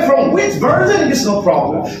 No matter from which version, it is no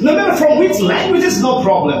problem. No matter from which language, it's no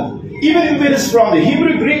problem. Even if it is from the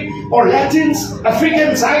Hebrew, Greek, or Latins,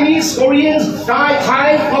 African, Chinese, Koreans,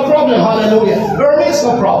 Thai, no problem. Hallelujah. Burmese,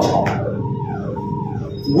 no problem.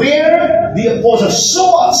 Where the apostles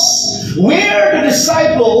show us, where the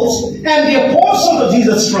disciples and the apostles of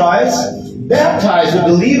Jesus Christ baptize the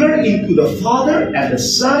believer into the Father and the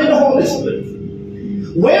Son and the Holy Spirit.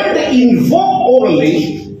 Where they invoke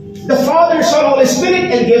orally the Father, Son, Holy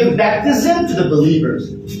Spirit and give baptism to the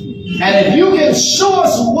believers. And if you can show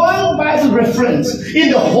us one Bible reference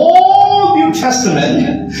in the whole New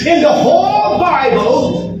Testament, in the whole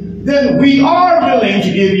Bible, then we are willing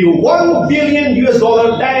to give you $1 billion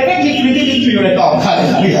directly credited into your account.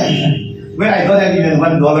 Hallelujah. When I don't have even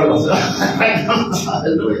 $1 also.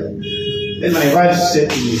 Hallelujah. Then my wife said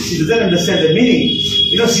to me, she doesn't understand the meaning.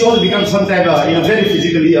 You know, she also becomes sometimes very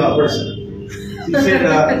physically person. She said,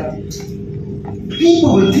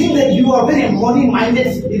 people will think that you are very money-minded,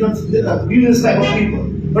 this type of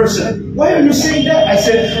person. Why are you saying that? I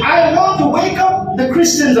said, I want to wake up the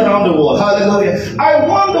Christians around the world. Hallelujah. I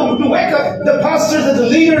want to wake up the pastors and the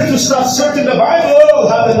leaders to start searching the Bible.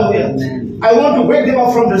 Hallelujah. I want to wake them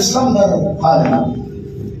up from their slumber. Hallelujah.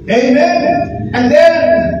 Amen. And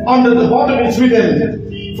then on the bottom it's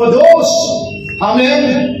written, for those,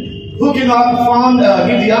 amen, who cannot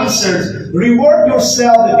give the answers, reward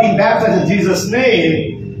yourself with being baptized in Jesus'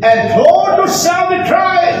 name, and clothe yourself with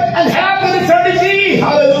Christ, and have an eternity.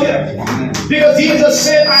 Hallelujah. Because Jesus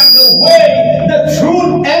said, I'm the way, the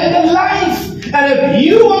truth, and the life. And if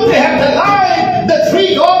you want to have the life, the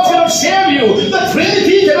three gods cannot save you, the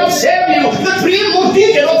Trinity cannot save you, the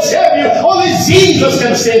Trinity cannot save you. Only Jesus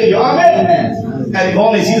can save you. Amen. And if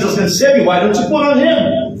only Jesus can save you, why don't you put on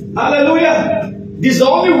Him? Hallelujah. This is the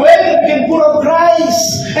only way that we can put on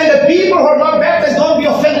Christ. And the people who are not baptized, don't be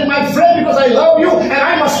offended, my friend, because I love you and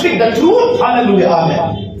I must speak the truth. Hallelujah.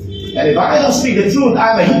 Amen. And if I don't speak the truth,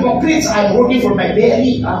 I'm a hypocrite. I'm working for my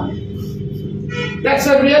belly. Amen. That's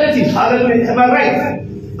the reality. Hallelujah. Am I right?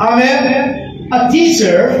 Amen. A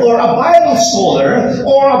teacher or a Bible scholar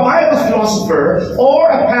or a Bible philosopher or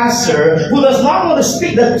a pastor who does not want to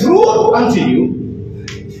speak the truth unto you,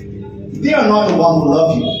 they are not the one who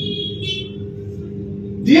love you.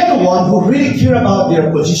 They are the one who really care about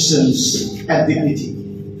their positions and dignity.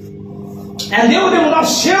 And they will not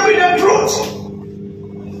share with the truth.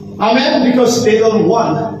 Amen. Because they don't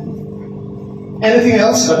want anything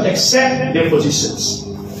else but accept their positions.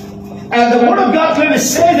 And the Word of God clearly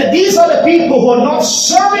says that these are the people who are not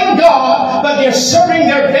serving God, but they're serving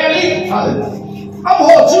their belly. Hallelujah.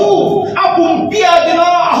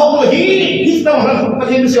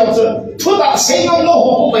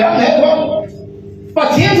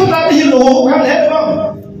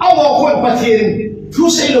 Thu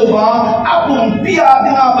say lo ba apum pia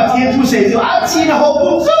dinga patien thu say a china ho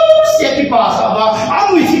pum so sia ki pa sa ba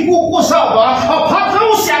amui thi ku ko sa ba a phat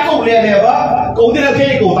no sia ko le le ba ko de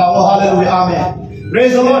ke ko ta ho. Hallelujah. Amen.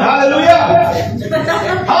 Praise the Lord. Hallelujah.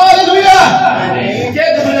 Hallelujah. Ke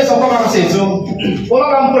de le so pa ma se zo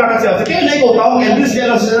ola ram pura ka sia ke nei ko ta ho en dis le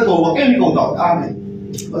lo se ko ke ni ko ta. Amen.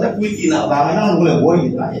 Praise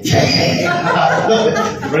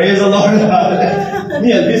the Lord. Ni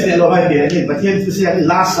albis ne lo mai dia ni patien tu sia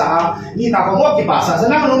lasa ni ta ko mo ki pasa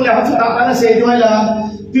sana no le ha tu ta na se doi la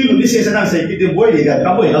tu lu di se sana se ki de boy de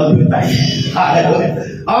ka boy la tu tai.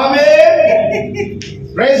 Amen.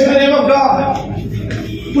 Praise the name of God.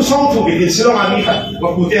 Tu song tu bi silo ma ni ka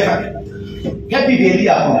ko ku te ha. Happy day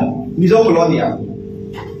dia ko mi zo ko lo dia.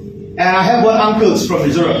 And I have one uncle from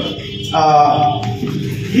Missouri.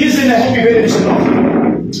 He's in a happy day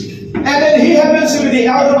and then he happens to be the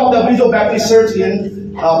elder of the Bridal Baptist Church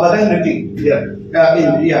in Badangriti,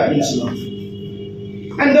 in Sudan.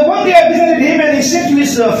 And the one day I visited him and he said to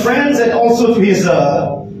his friends and also to his,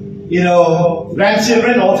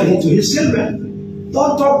 grandchildren, also to his children,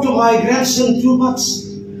 don't talk to my grandson too much.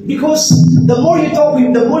 Because the more you talk to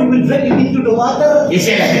him, the more you will drag him into the water. Because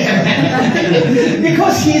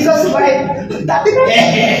he's just like duck. Duck,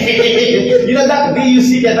 you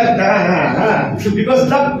see the duck. Because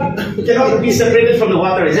duck cannot be separated from the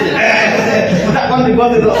water, isn't it? Duck want to go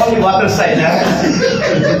to the only water side.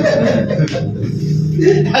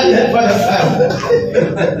 And that one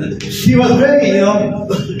he was very,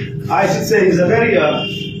 I should say, he's a very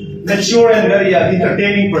mature and very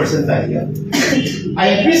entertaining person. I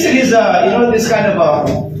appreciate his, this kind of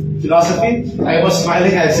philosophy. I was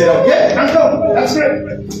smiling. I said, "Okay, uncle, that's great.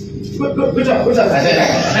 Good job." I said,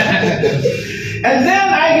 and then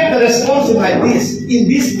I get the response like this, in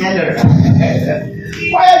this manner.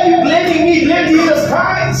 Why are you blaming me? Blame Jesus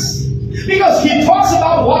Christ. Because he talks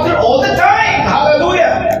about water all the time. Hallelujah.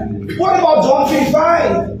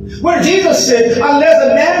 where Jesus said, unless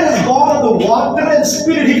a man has gone of the water and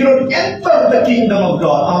spirit, he cannot enter the kingdom of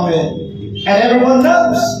God. Amen. And everyone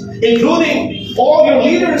knows, including all your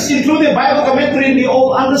leaders, including Bible commentary, they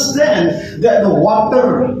all understand that the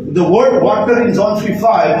word water in John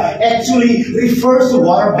 3:5 actually refers to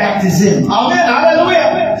water baptism. Amen.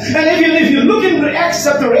 Hallelujah. And if you look into Acts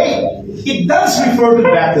chapter 8, it does refer to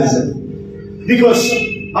baptism. Because,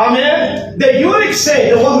 amen, the eunuch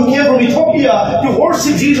said, the one who came from Ethiopia to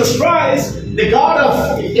worship Jesus Christ, the God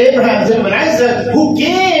of Abraham, Jacob, and Isaac, who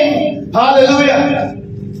came, hallelujah,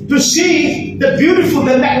 to see the beautiful,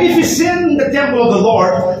 the magnificent, the temple of the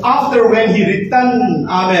Lord after when he returned,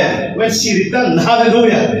 amen, when she returned,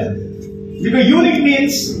 hallelujah. Because eunuch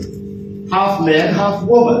means half man, half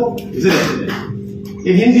woman, isn't it?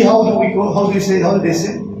 In Hindi, how do they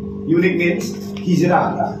say? Eunuch means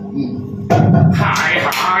hijrah.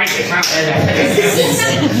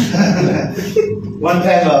 One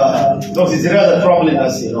time, those Israel troubling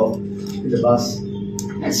us, in the bus.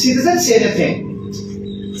 And she doesn't say anything.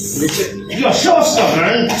 You are so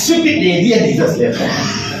stubborn, stupid lady, and he just left.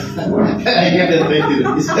 I get that back to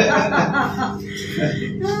this.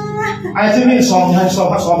 I think in sometimes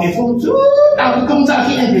saw me from I'm come to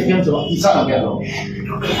aquí and became to he's not get low.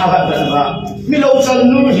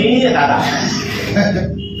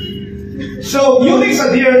 So eunuchs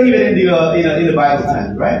are there even in the Bible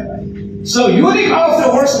time, right? So eunuch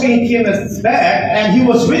after worshiping came back and he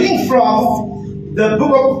was reading from the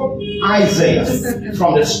book of Isaiah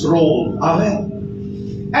from the scroll. Amen.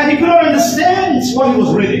 And he could not understand what he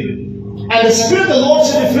was reading. And the Spirit of the Lord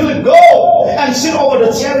said to Philip, go and sit over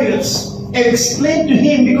the chariots and explain to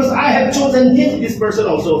him, because I have chosen him, this person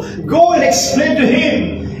also. Go and explain to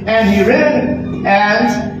him. And he ran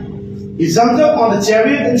and he jumped up on the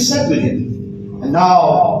chariot and sat with him. And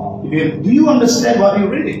now, do you understand what you're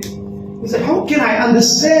reading? He said, how can I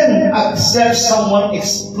understand except someone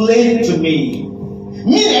explain it to me?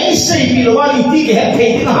 Amen.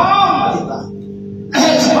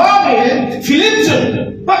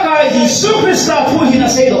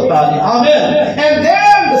 And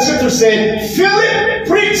then the scripture said, Philip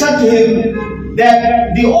preached unto him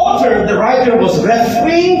that the author, the writer, was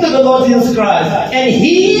referring to the Lord Jesus Christ, and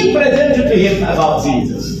he presented to him about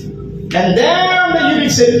Jesus. And then the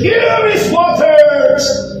eunuch said, here is waters.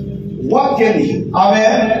 What can,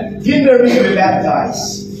 amen, hinder me to be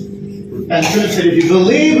baptized? And Philip said, if you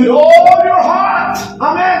believe with all your heart,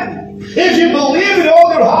 amen, if you believe with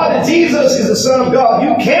all your heart that Jesus is the Son of God,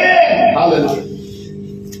 you can. Hallelujah.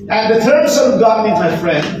 And the term Son of God means, my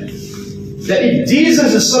friend, that if Jesus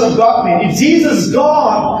is the Son of God, means if Jesus is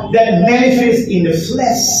God, that manifests in the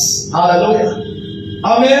flesh. Hallelujah.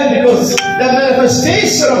 Amen. Because the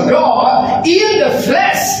manifestation of God in the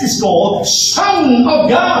flesh is called Son of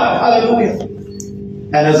God. Hallelujah.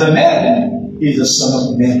 And as a man, he is the Son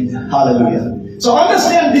of Man. Hallelujah. So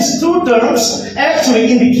understand these two terms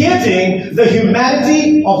actually indicating the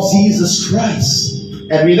humanity of Jesus Christ.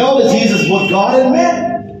 And we know that Jesus was God and man.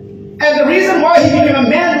 And the reason why he became a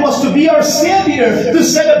man was to be our Savior, to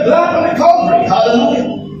shed the blood on the Calvary.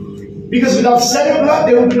 Hallelujah. Because without shedding blood,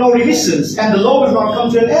 there would be no remissions, and the law would not come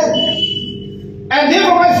to an end. And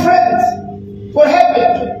therefore, my friends, what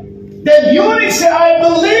happened? The eunuch said, I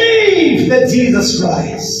believe that Jesus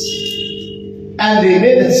Christ. And they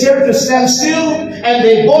made the chariot to stand still, and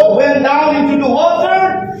they both went down into the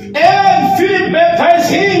water, and Philip baptized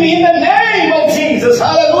him in the name of Jesus.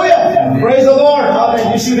 Hallelujah. Amen. Praise the Lord.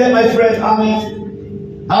 Amen. You see that, my friend?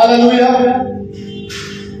 Amen. Hallelujah.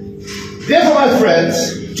 Therefore, my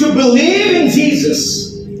friends, to believe in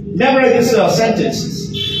Jesus, never against our sentences.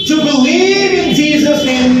 To believe in Jesus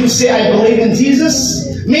means to say, I believe in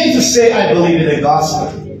Jesus, means to say, I believe in the gospel.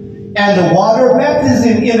 And the water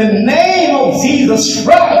baptism in the name of Jesus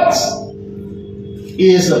Christ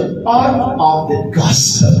is a part of the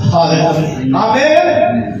gospel. Hallelujah.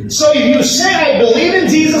 Amen. So if you say, I believe in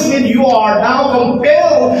Jesus, means you are now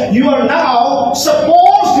compelled, you are now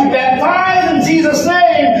supposed to baptize in Jesus'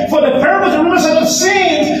 name for the purpose of remission of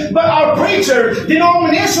sins. But our preacher,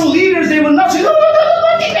 denominational leaders, they will not say, no,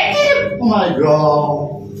 oh my God.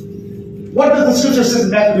 What does the scripture say in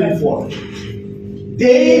Matthew 24?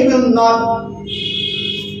 They will not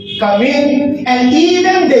come in, and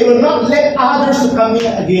even they will not let others to come in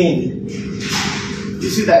again. You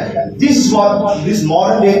see that? This is what these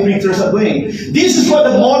modern day preachers are doing. This is what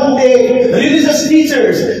the modern day religious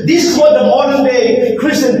teachers, this is what the modern day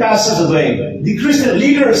Christian pastors are doing. The Christian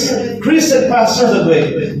leaders, Christian pastors are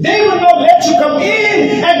doing. They will not let you come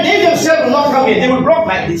in, and they themselves will not come in. They will block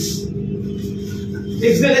like this.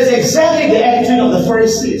 It's exactly the attitude of the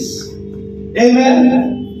Pharisees.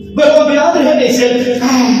 Amen. But on the other hand, they said,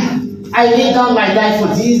 I lay down my life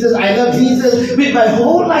for Jesus. I love Jesus with my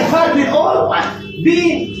whole heart, with all my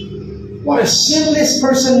being. What a sinless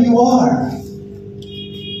person you are.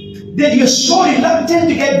 That you're so reluctant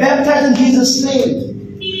to get baptized in Jesus'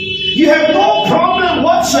 name. You have no problem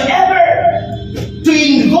whatsoever to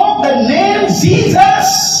invoke the name Jesus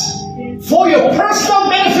for your personal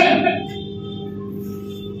benefit.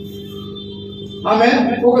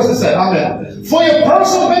 Amen. Focus this side. Amen. For your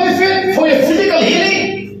personal benefit, for your physical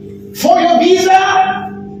healing, for your visa,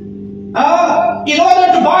 in order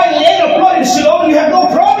to buy land or plot in Shillong, you have no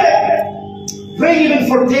problem. Pray even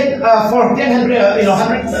for 100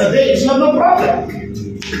 days, you have no problem.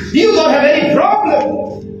 You don't have any problem.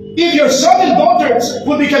 If your son and daughters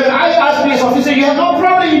will become an IRS officer, you have no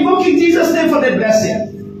problem invoking Jesus' name for that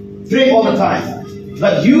blessing. Pray all the time.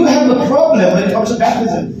 But you have the problem when it comes to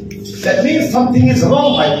baptism. That means something is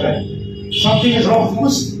wrong, my friend. Something is wrong.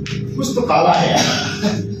 कुछ तो काला है.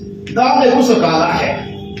 दाल में कुछ तो काला है.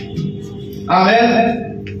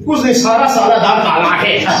 Amen. कुछ नहीं सारा दाल काला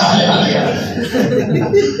है.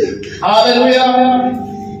 Hallelujah.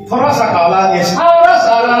 थोड़ा सा काला है, सारा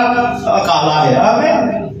काला है. Amen.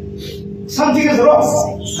 Something is wrong.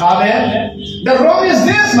 Amen. The wrong is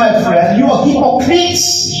this, my friend. You are hypocrites.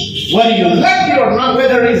 Whether you like it or not,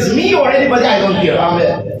 whether it's me or anybody, I don't care.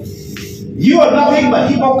 Amen. You are nothing but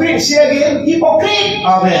hypocrite. Say again, hypocrite.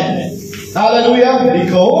 Amen. Hallelujah.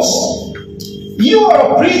 Because you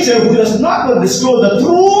are a preacher who does not want to disclose the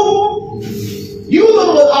truth. You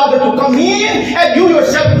don't want others to come in, and you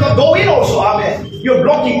yourself do not go in also. Amen. You're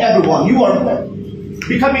blocking everyone. You are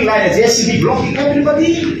becoming like a JCB, blocking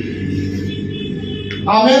everybody.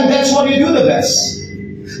 Amen. That's what you do the best.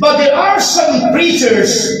 But there are some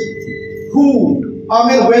preachers who,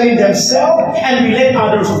 amen, wearing themselves and we let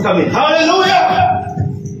others who come in.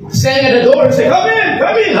 Hallelujah! Stand at the door and say, come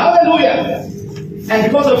in, hallelujah. And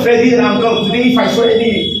because of Freddie and Uncle, today if I saw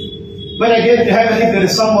when I get to heaven, if there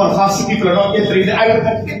is someone, fasting people are not entering, I will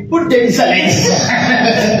put them in silence.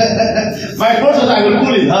 My process, I will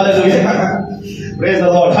pull it. Hallelujah. Praise the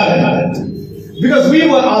Lord. Hallelujah. Because we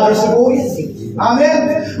want others to go in.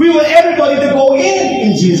 Amen. We want everybody to go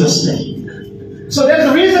in Jesus' name. So that's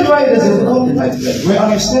the reason why it is important, my friend. Where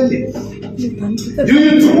are you standing? Do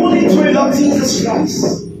you truly love Jesus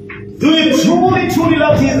Christ? Do you truly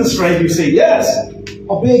love Jesus Christ? You say yes.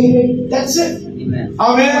 Obey. That's it. Amen.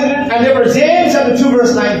 Amen. And therefore James chapter 2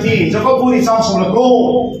 verse 19.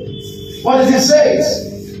 What does it say?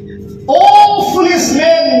 All foolish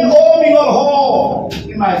men, all in your home.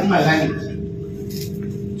 In my language.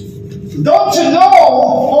 Don't you know?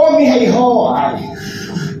 Oh, me hey ho.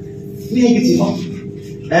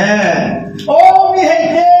 Oh, me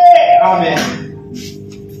hey. Amen.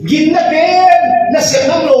 Give the pen. Na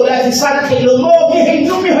senang lo la di sana kay lo mo. Me hey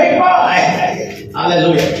no me hey pa.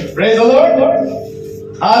 Hallelujah. Praise the Lord.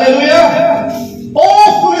 Hallelujah. Oh,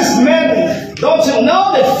 foolish men, don't you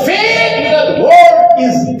know that faith in the world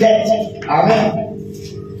is dead? Amen.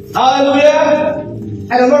 Hallelujah.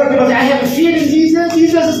 And a lot of people say, I have a faith in Jesus.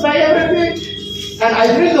 Jesus is my everything. And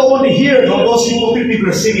I really don't want to hear those hypocrite people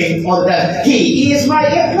are singing all the time. He is my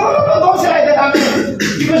everything. No, don't say like that. Amen.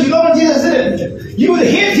 Because you don't want Jesus in it. You will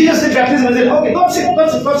hear Jesus in baptism and say, okay, don't sing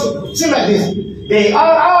like this. They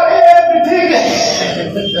are our everything.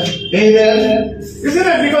 Amen. Isn't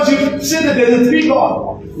it? Because you said that there is a three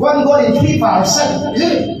God. One God in three persons.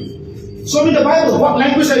 Isn't it? So in the Bible, what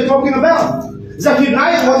language are you talking about?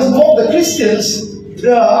 Zechariah once mocked the Christians,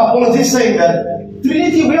 the apologists, saying that,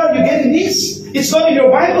 Trinity, where are you getting this? It's not in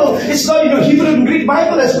your Bible. It's not in your Hebrew and Greek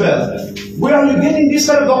Bible as well. Where are you getting this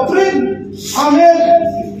kind of doctrine?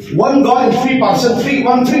 Amen. One God in three persons.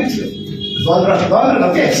 One, three.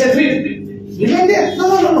 Okay, say three. Remain there.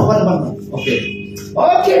 No. One. Okay.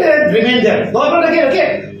 Okay, then remain there. Don't again. Okay.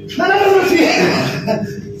 No.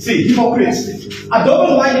 See, hypocrites. A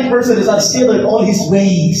double-minded person is unstable in all his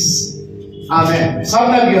ways. Amen.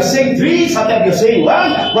 Sometimes you're saying three, sometimes you're saying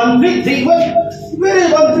one. 1, 3, 3, 1. Where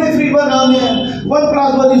is 1, 3, 3, 1? Amen. 1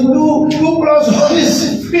 plus 1 is 2. 2 plus 1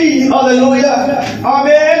 is 3. Hallelujah.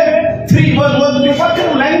 Amen. 3, 1, 1, 3. What kind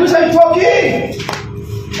of language are you talking?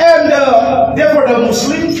 And therefore the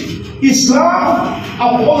Muslims, Islam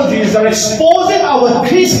apologists are exposing our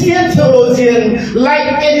Christian theologian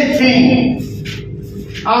like anything.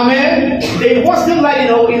 Amen. They wash them like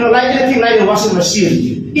like anything, like a washing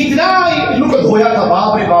machine. Itna look at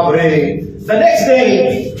babre. The next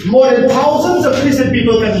day, more than thousands of Christian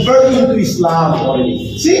people converted into Islam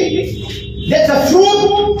already. See, that's the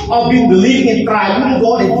fruit of being believing in triune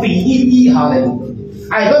God and three. Hallelujah.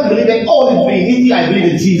 I don't believe in all in Trinity, I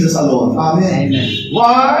believe in Jesus alone. Amen.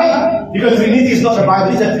 Why? Because Trinity is not the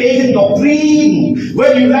Bible, it's a pagan doctrine.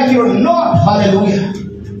 Whether you like it or not, hallelujah.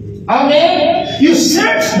 Amen. You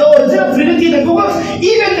search the original Trinity in the Googles,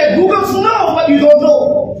 even the Googles know what you don't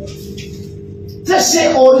know. Just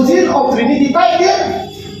say origin of Trinity, type there.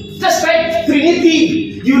 Just type Trinity.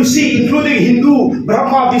 You will see, including Hindu,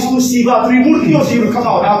 Brahma, Vishnu, Shiva, Trimurtios, you will come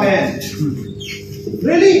out. Amen.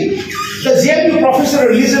 Really? The Gen.U professor,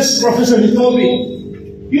 religious professor, he told me,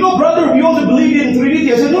 you know, brother, we only believe in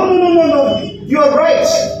Trinity. I said, no. You are right.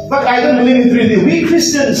 But I don't believe in Trinity. We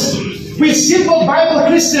Christians, we simple Bible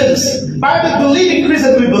Christians, Bible believing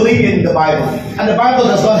Christians, we believe in the Bible. And the Bible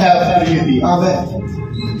does not have Trinity.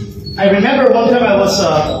 Amen. I remember one time I was,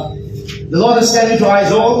 the Lord has sent me to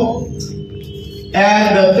Aizol.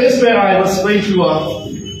 And the place where I was going to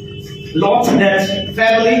launch that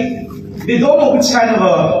family, they don't know which kind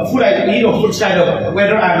of food I eat or which kind of,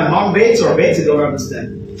 whether I'm a non-veg or veg, they don't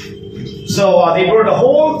understand. So they brought a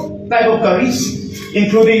whole type of curries,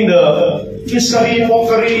 including the fish curry, pork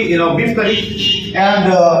curry, beef curry.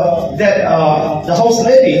 And the host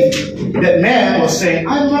lady, that man was saying,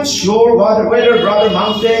 I'm not sure whether Brother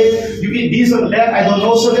Mangte, you eat this or that, I don't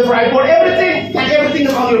know. So therefore I brought everything, like everything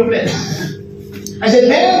on your plate. I said,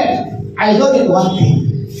 man, I don't eat one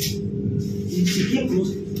thing. She came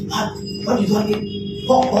close. What you don't eat?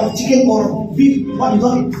 Pork or chicken or beef? What you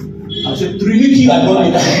don't eat? I said, Trinity, I don't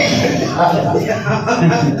eat.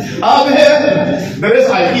 Amen. The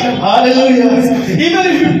rest I eat. Hallelujah. Even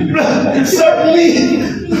if you certainly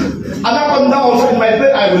anaconda also in my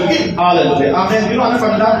plate, I will eat. Hallelujah. Amen. You know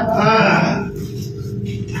anaconda?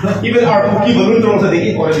 Even our cookie balloon also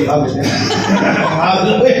they eat already. Amen.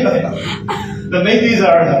 Hallelujah. The Mangtes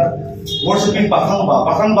are worshipping Pakangba.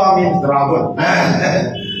 Pakangba means dragon.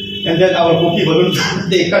 And then our cookie balloon,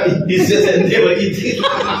 they cut in pieces and they will eat it.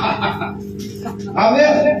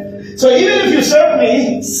 Amen. So even if you serve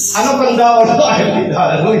me, anaconda or no, I will eat.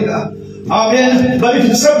 Hallelujah. Amen. But if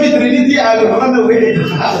you serve me Trinity, I will run away.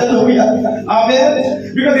 Hallelujah.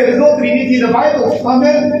 Amen. Because there is no Trinity in the Bible.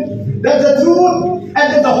 Amen. That's the truth. And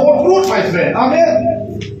that's the whole truth, my friend. Amen.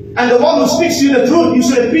 And the one who speaks to you the truth, you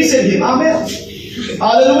should appreciate him. Amen.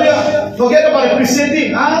 Hallelujah. Forget about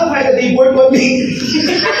appreciating. Like they boycott me.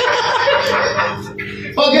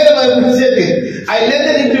 Forget about appreciating. I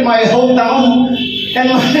landed into my hometown and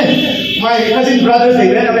my cousin brothers, they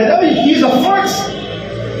went away. I mean, he's the first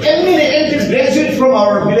eminent graduate from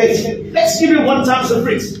our village. Let's give you one chance of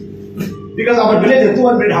bricks. Because our village has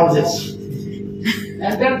 200 houses.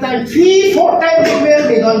 At that time, 3-4 times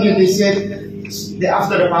they don't give. They said,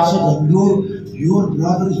 after the pastor, your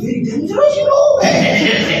brother is very dangerous, you know.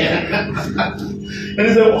 And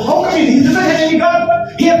they said, how come he doesn't have any gun?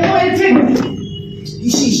 He has no anything.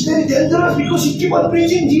 He's very dangerous because he keep on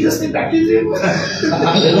preaching Jesus and baptism.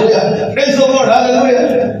 Hallelujah. Praise the Lord.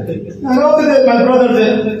 Hallelujah. And after that, my brother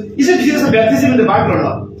said, isn't Jesus a baptism in the Bible or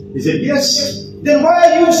not? He said, yes. Then why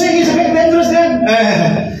are you saying he's a very dangerous then?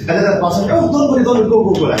 And then the pastor said, oh, don't worry,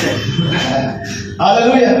 go.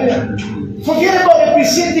 Hallelujah. Forget about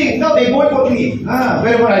appreciating. No, they boycott me.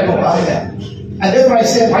 Wherever I go. Amen. And therefore I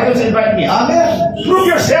said, why don't you invite me? Amen. Prove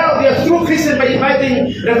yourself. You're a true Christian by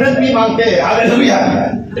inviting Rev P.Mangte.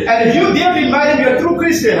 Hallelujah. And if you dare to invite him, you're a true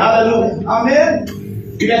Christian. Hallelujah. Amen.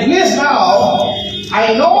 At least now,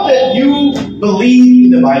 I know that you believe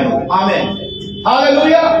in the Bible. Amen.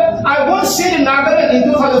 Hallelujah. I once said in Nagaland in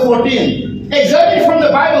 2014, exactly from the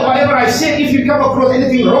Bible, whatever I said, if you come across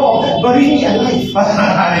anything wrong, bury me alive.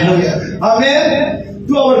 Hallelujah. Amen.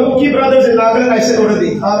 To our Cookie brothers in Nagaland, I said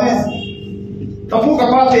already. Amen. Kapu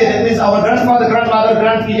kapate, that means our grandfather, grandmother,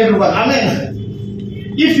 grandkid, everyone. Amen.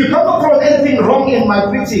 If you come across anything wrong in my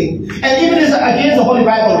preaching, and even if it's against the Holy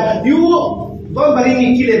Bible, you don't bury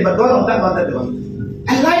me, kill it, but don't want that one.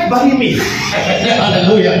 Alive, bury me.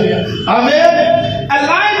 Hallelujah. Amen.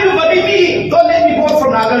 Alive, you bury me. Don't let me go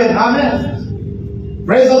from Nagaland. Amen.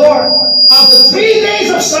 Praise the Lord. After 3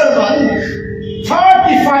 days of sermon,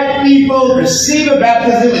 35 people received a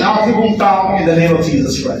baptism in Altibung town in the name of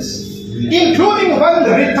Jesus Christ. Including one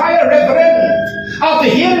retired reverend. After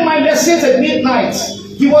hearing my message at midnight,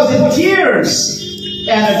 he was in tears.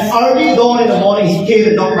 And at early dawn in the morning, he came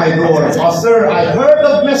and knocked my door. Pastor, I heard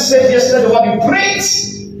the message yesterday what you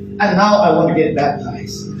preached, and now I want to get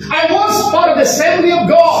baptized. I was part of the Assembly of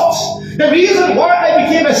God. The reason why I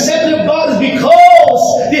became Assembly of God is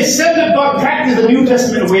because the Assembly of God practiced the New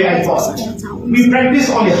Testament way I thought. We practice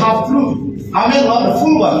only half truth. Amen, not the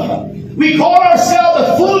full one. We call ourselves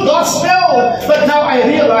the full gospel, but now I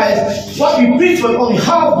realize what we preach was only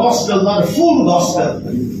half gospel, not the full gospel.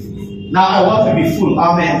 Now I want to be full.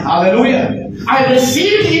 Amen. Hallelujah. I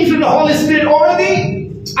received into the Holy Spirit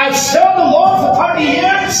already. I've served the Lord for 30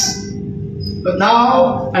 years. But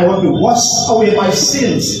now I want to wash away my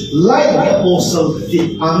sins like the apostle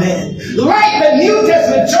did. Amen. Like the New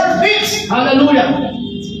Testament church did. Hallelujah.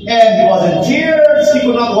 And he was in tears. He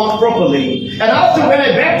could not walk properly. And after when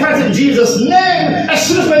I baptized in Jesus' name, as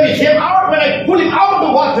soon as when he came out, when I pulled him out of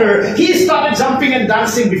the water, he started jumping and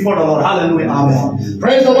dancing before the Lord. Hallelujah. Amen.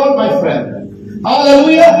 Praise the Lord, my friend.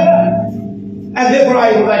 Hallelujah. And therefore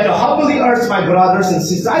I would like to humbly urge my brothers and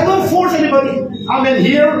sisters. I don't force anybody. Amen.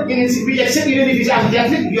 Here in NCP, except even if he's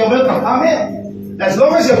Catholic, you're welcome. Amen. As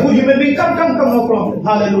long as you're a good human being, come, no problem.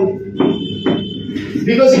 Hallelujah.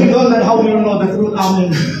 Because if you don't learn, how will you know the truth?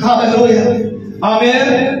 Amen. Hallelujah.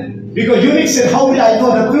 Amen. Because Eunuch said, how will I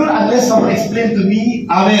know the truth unless someone explained to me?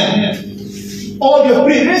 Amen. All your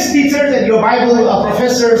previous teachers and your Bible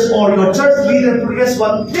professors or your church leader, previous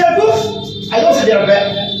one, they are good. I don't say they are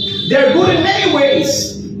bad. They are good in many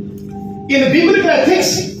ways. In the biblical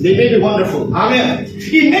ethics, they may be wonderful. Amen.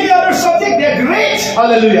 In many other subjects, they are great.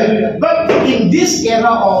 Hallelujah. But in this era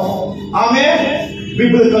of, amen,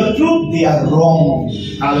 biblical truth, they are wrong.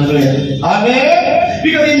 Hallelujah. Amen.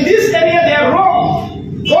 Because in this area, they are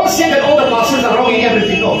wrong. Don't say that all the pastors are wrong in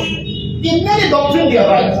everything. No. In many doctrine, they are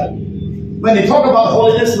right. When they talk about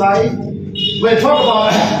holiness life, when they talk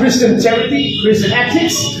about Christian charity, Christian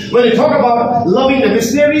ethics, when they talk about loving the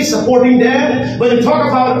missionaries, supporting them, when they talk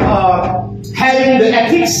about having the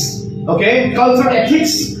ethics, okay, cultural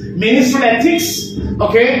ethics, ministerial ethics,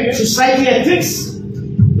 okay, society ethics,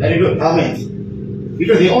 very good, amen.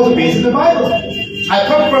 Because they also based in the Bible. I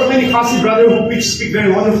come across many classy brothers who speak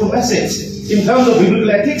very wonderful message in terms of biblical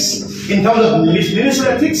ethics, in terms of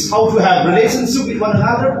ministerial ethics, how to have relationship with one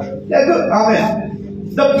another. They're good, amen.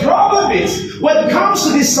 The problem is, when it comes to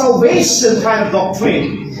this salvation kind of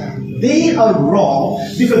doctrine, they are wrong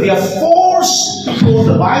because they are forced to close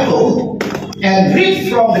the Bible and read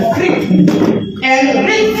from the creed and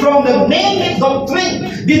read from the main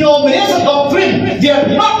doctrine, denominational doctrine. They are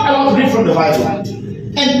not allowed to read from the Bible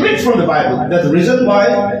and read from the Bible. That's the reason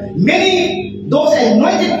why many, those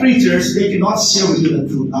anointed preachers, they cannot share with you the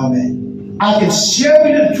truth. Amen. I can share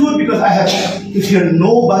with you the truth because I have to fear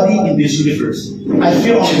nobody in this universe. I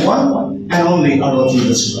fear only one and only our Lord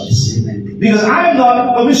Jesus Christ. Amen. Because I am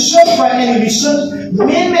not commissioned by any mission.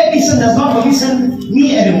 Man mission does not commission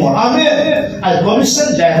me anymore. Amen. I am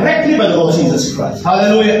commissioned directly by the Lord Jesus Christ.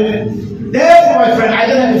 Hallelujah. Therefore, my friend, I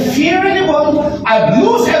don't have to fear anyone. I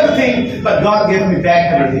lose everything, but God gave me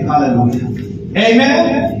back everything. Hallelujah.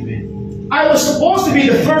 Amen. I was supposed to be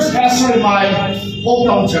the first pastor in my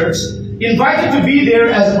hometown church, invited to be there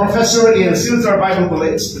as a professor in Silsar Bible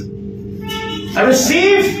College. I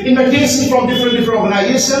received invitations from different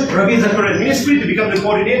organizations, Rev Dr Ministry, to become the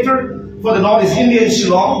coordinator for the Northeast India in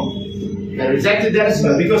Shillong. I rejected that as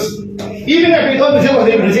well because even if we don't reject,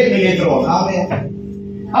 they will reject me later on.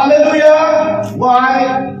 Amen. Hallelujah.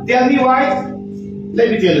 Why? Tell me why.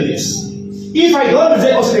 Let me tell you this. If I don't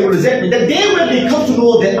reject, also they will reject me. The day when they come to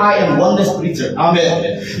know that I am oneness preacher.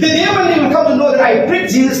 Amen. The day when they will come to know that I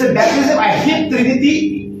preach Jesus and baptism, I hate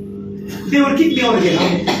Trinity, they will kick me out again.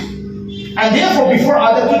 Amen. And therefore, before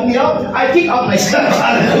others kick me out, I kick out myself.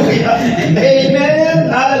 Hallelujah. Amen.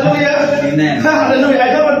 Hallelujah. Amen. Hallelujah.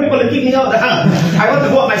 I don't want people to kick me out. I want to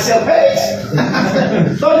go out myself. Hey.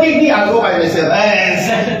 Don't kick me, I'll go by myself.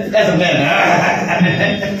 As a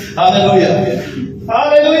man. Hallelujah.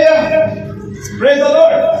 Hallelujah. Praise the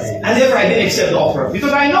Lord. And therefore I didn't accept the offer.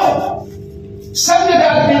 Because I know someday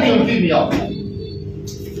that they will kick me out.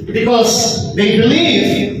 Because they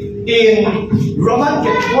believe in Roman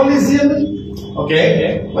Catholicism.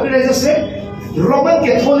 Okay, what did I just say? Roman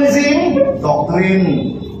Catholicism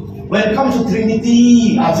doctrine. When it comes to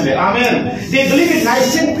Trinity, actually, amen. They believe in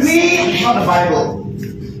Nicene Creed, not the Bible.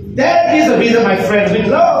 That is the reason, my friend, with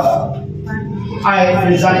love, I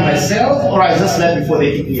resign myself, or I just left before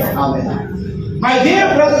they kick me out. Amen. My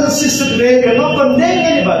dear brothers and sisters, today we are not condemning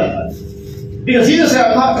anybody. Because Jesus said, I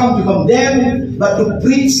have not come to condemn, but to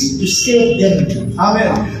preach, to save them.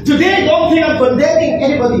 Amen. Today, don't think I'm condemning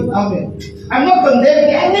anybody. Amen. I'm not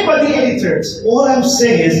condemning anybody, any church. All I'm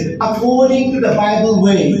saying is, according to the Bible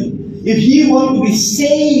way, if you want to be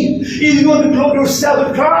saved, if you want to clothe yourself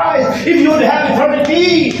with Christ, if you want to have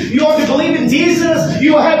eternity, you want to believe in Jesus,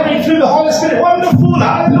 you have to through the Holy Spirit, wonderful,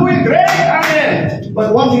 hallelujah, great, amen.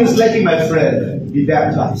 But one thing is lacking, my friend, be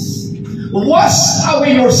baptized. Wash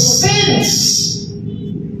away your sins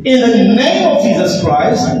in the name of Jesus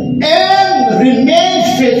Christ and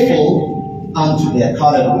remain faithful unto death.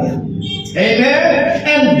 Hallelujah. Amen.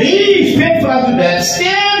 And be faithful unto death.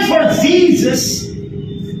 Stand for Jesus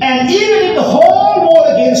and And even if the whole world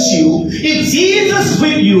against you, if Jesus is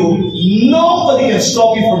with you, nobody can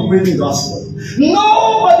stop you from preaching the gospel.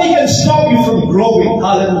 Nobody can stop you from growing.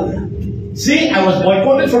 Hallelujah. See, I was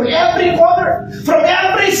boycotted from every corner, from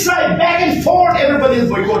every side, back and forth. Everybody has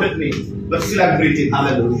boycotted me. But still I'm preaching.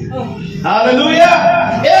 Hallelujah.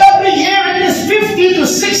 Hallelujah. Every year it is 50 to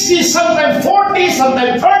 60, sometimes 40,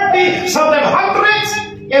 sometimes 30, sometimes hundreds.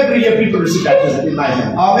 Every year people receive baptism in my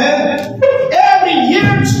hand. Amen. Every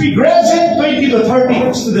year we graduate 20 to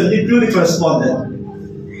 30 students, including correspondent.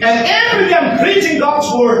 And every day I'm preaching God's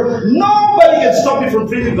word. Nobody can stop me from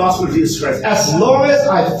preaching the gospel of Jesus Christ as long as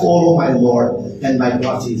I follow my Lord and my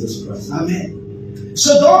God Jesus Christ. Amen.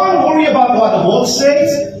 So don't worry about what the world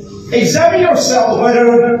says. Examine yourself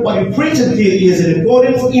whether what you preach and teach is in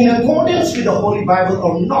accordance with the Holy Bible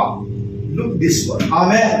or not. Look this one.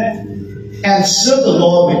 Amen. And serve the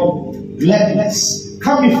Lord with gladness.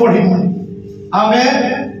 Come before Him.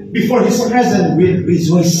 Amen. Before His presence with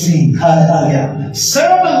rejoicing. Hallelujah.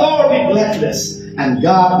 Serve the Lord with gladness, and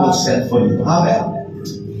God will stand for you. Amen.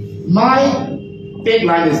 My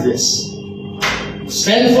tagline is this: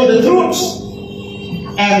 stand for the truth,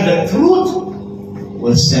 and the truth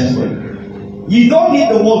will stand for you. You don't need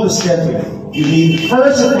the world to stand for you. You need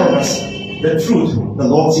first and foremost the truth, the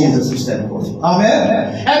Lord Jesus, to stand for you.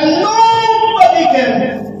 Amen. And nobody can,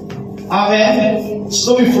 amen,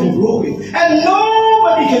 stop you from growing. And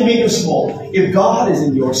nobody can make you small if God is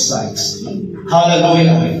in your sights.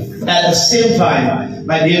 Hallelujah. At the same time,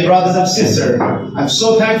 my dear brothers and sisters, I'm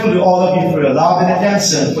so thankful to all of you for your love and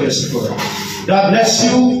attention, for your support. God bless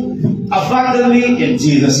you abundantly in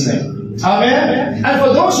Jesus' name. Amen. And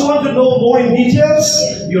for those who want to know more in details,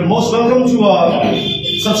 you're most welcome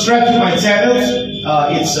to subscribe to my channel.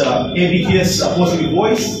 It's ABTS Apostolic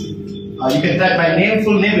Voice. You can type my name,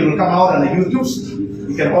 full name, it will come out on the YouTube.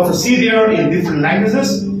 You can also see there in different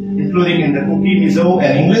languages, including in the Kuki, Mizo,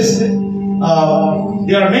 and English.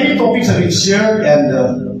 There are many topics that we share,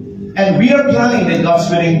 and we are planning that God's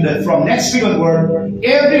willing that from next week onward,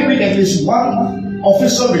 every week at least one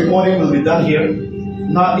official recording will be done here.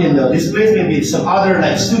 Not in this place, maybe some other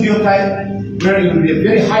like studio type, where it will be a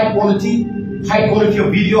very high quality of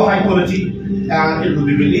video, high quality, and it will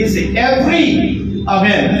be released every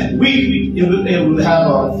week. It will have a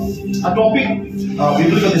topic,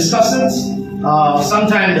 biblical discussions.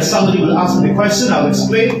 Sometimes somebody will ask me a question, I will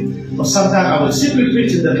explain, or sometimes I will simply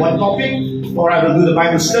preach in that one topic, or I will do the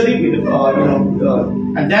Bible study with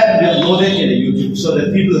and that will be loaded in the YouTube so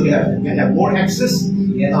that people can have more access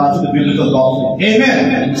to the biblical doctrine.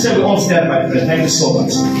 Amen. So we all stand, my friend. Thank you so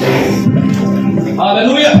much.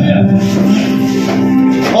 Hallelujah.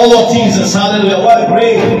 Oh Lord Jesus, hallelujah. What a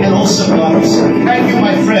great and awesome God. Thank you,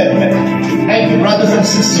 my friend. Thank you, brothers and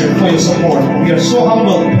sisters, for your support. We are so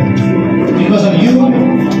humble because of you.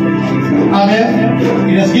 Amen.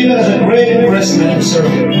 It has given us a great encouragement to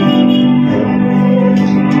serve you.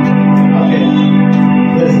 Okay.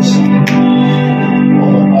 Where is this?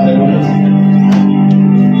 Oh, hallelujah.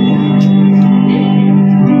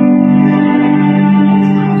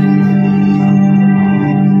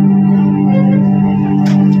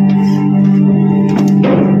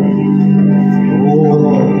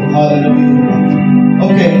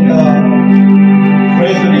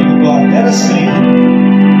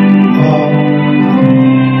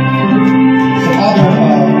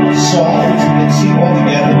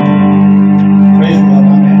 Great.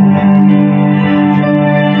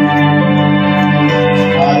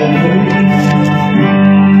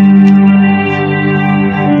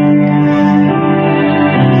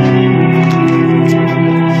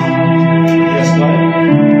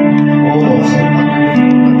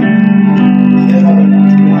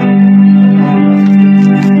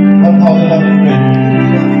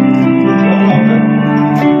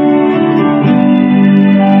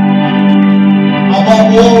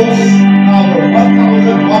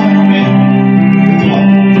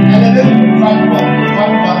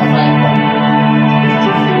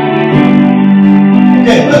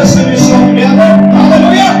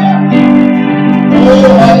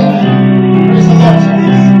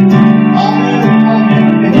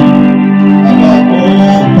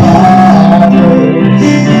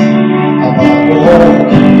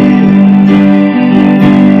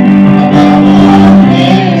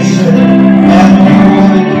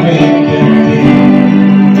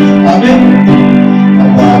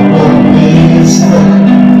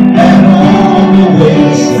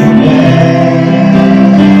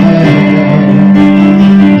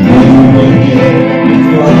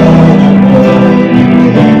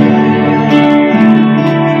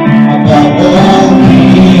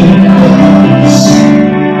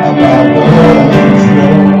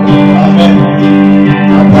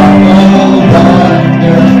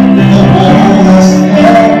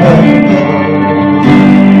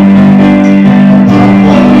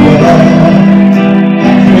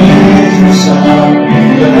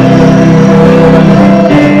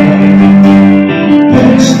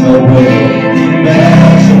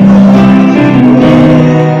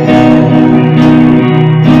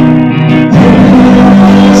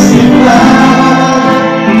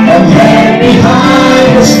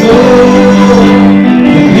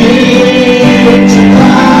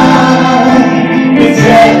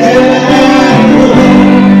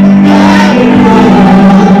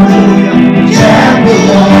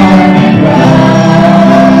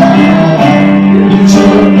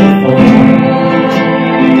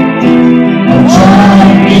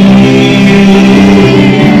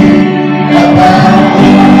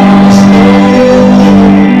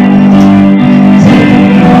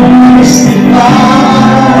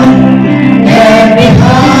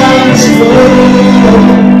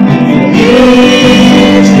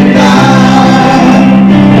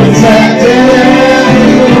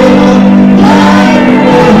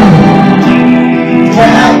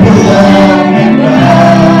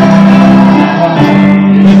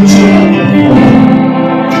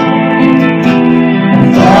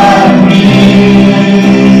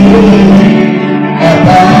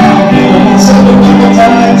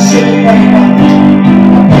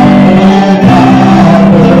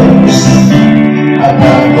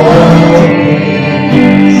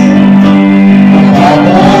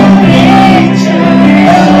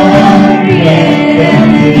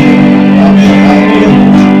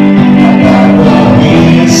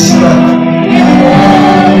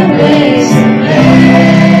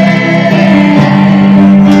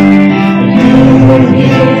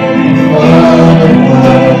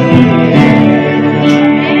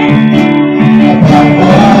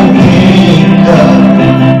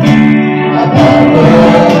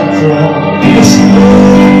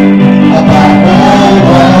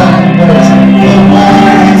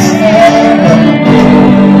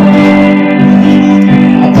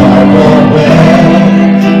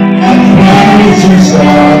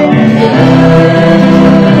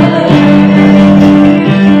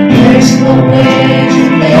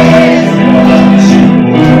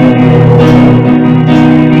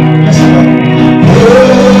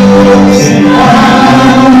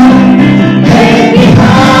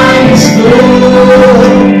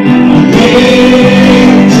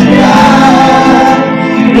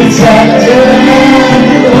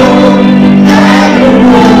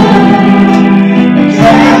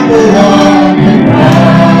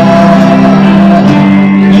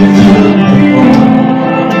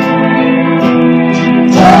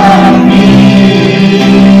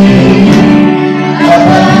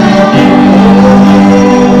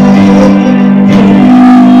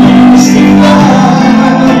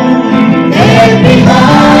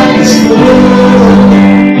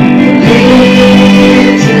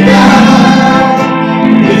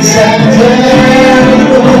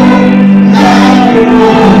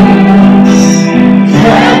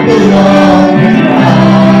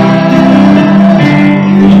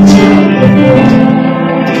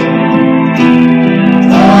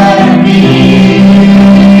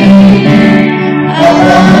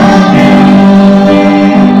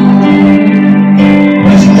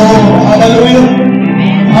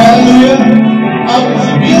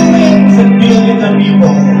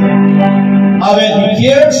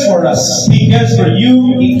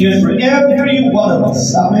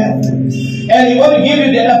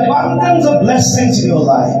 In your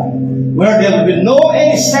life, where there will be no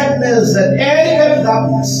any sadness and any kind of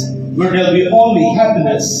darkness, where there will be only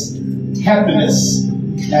happiness, happiness,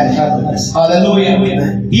 and happiness.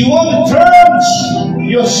 Hallelujah. He wants to turn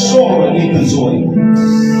your sorrow into joy.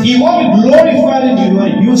 He wants to glorify you. He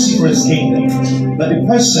wants to use you for His kingdom. But the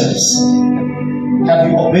question is, have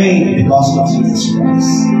you obeyed the gospel of Jesus Christ?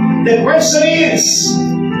 The question is,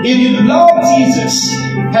 if you love Jesus,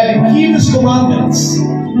 have you kept His commandments?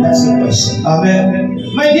 That's the question.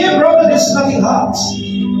 Amen. My dear brother, there's nothing hard.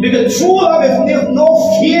 Because true love has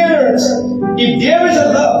no fears. If there is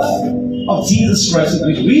a love of Jesus Christ, if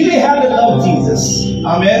we really have the love of Jesus,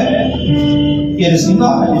 amen, it is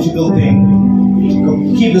not a difficult thing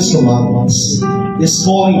to keep His commandments. He's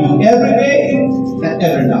calling you every day and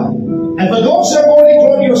every now. And for those who have already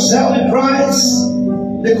called yourself in Christ,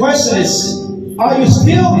 the question is, are you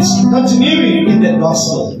still continuing in that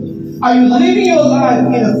gospel? Are you living your life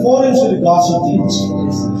in accordance with the gospel of Jesus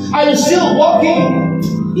Christ? Are you still walking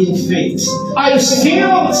in faith? Are you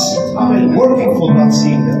still working for God's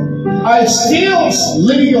kingdom? Are you still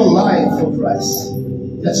living your life for Christ?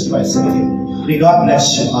 That's what I say. May God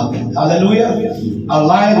bless you. Amen. Hallelujah. Our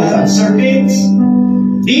life is uncertain.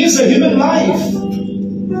 This is a human life.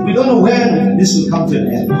 We don't know when this will come to an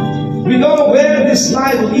end. We don't know when this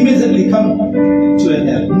life will immediately come to an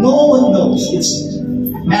end. No one knows. It's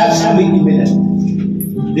absolutely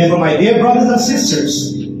imminent. Therefore, my dear brothers and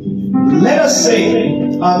sisters, let us say,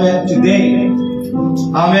 amen, today,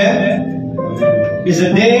 amen, is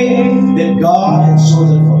a day that God has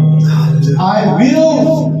chosen for me. I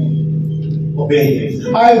will obey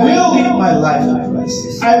Him. I will give my life to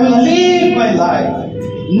Christ. I will live my life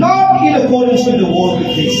not in accordance with the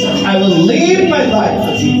worldly things. I will live my life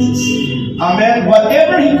for Jesus. Amen.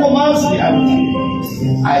 Whatever He commands me, I will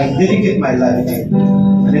do. I dedicate my life to Him.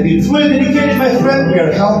 And if you truly dedicated, my friend, we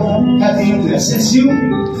are happy to assist you.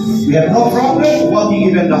 We have no problem walking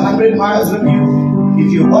even 100 miles with you.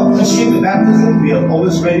 If you want to receive the baptism, we are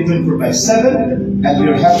always ready 24/7, and we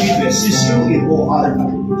are happy to assist you in all other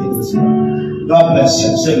things. God bless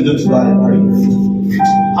you. So we look to God and pray.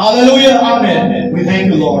 Hallelujah. Amen. We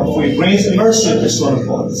thank you, Lord, for your grace and mercy of this one of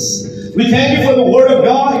us. We thank you for the word of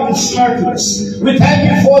God you inspired to us. We thank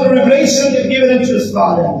you for the revelation you've given unto us,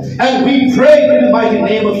 Father. And we pray in the mighty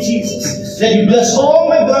name of Jesus that you bless all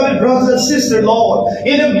my beloved brothers and sisters, Lord,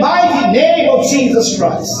 in the mighty name of Jesus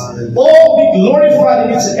Christ. Oh, be glorified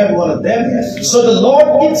in each and every one of them. So the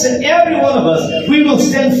Lord, each and every one of us, we will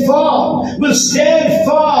stand firm. We'll stand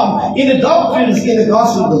firm in the doctrines, in the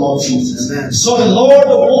gospel of the Lord Jesus. So the Lord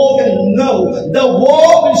of all can know, the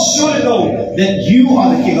world will surely know that you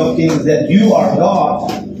are the King of Kings, that you are God,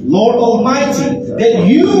 Lord Almighty, that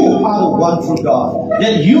you are the one true God,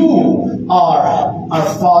 that you are our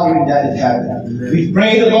Father in that in heaven. We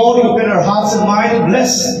pray the Lord open our hearts and minds and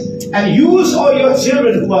bless and use all your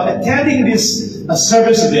children who are attending this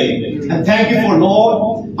service today. And thank you for,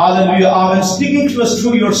 Lord, hallelujah, amen, speaking to us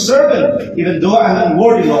through your servant, even though I'm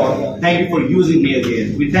unworthy, Lord. Thank you for using me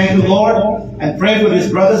again. We thank you, Lord, and pray for these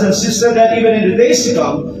brothers and sisters that even in the days to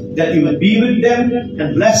come, that you would be with them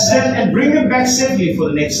and bless them and bring them back safely for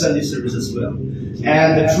the next Sunday service as well.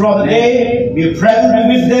 And throughout the day, be present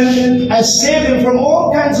with them and save them from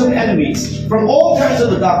all kinds of enemies, from all kinds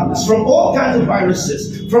of the darkness, from all kinds of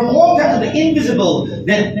viruses, from all kinds of the invisible,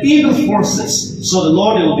 that evil forces. So the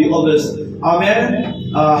Lord will be always,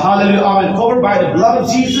 amen, hallelujah, amen, covered by the blood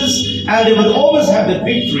of Jesus, and they will always have the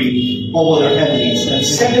victory over their enemies and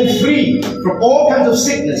set them free from all kinds of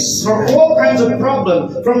sickness, from all kinds of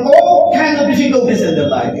problems, from all kinds of difficulties in their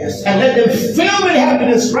life. And let them fill with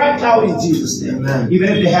happiness right now in Jesus' name. Amen. Even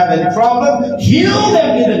if they have any problem, heal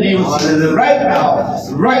them in the name of Jesus right now,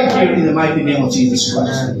 right here in the mighty name of Jesus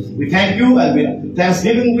Christ. We thank you, and with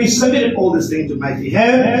thanksgiving we submitted all these things to mighty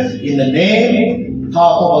hand. In the name of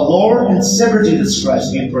our Lord and Savior Jesus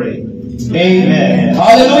Christ we pray. Amen.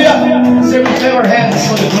 Hallelujah. Say, we clap our hands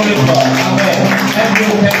for the glory of God. Amen. Thank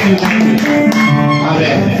you. Thank you.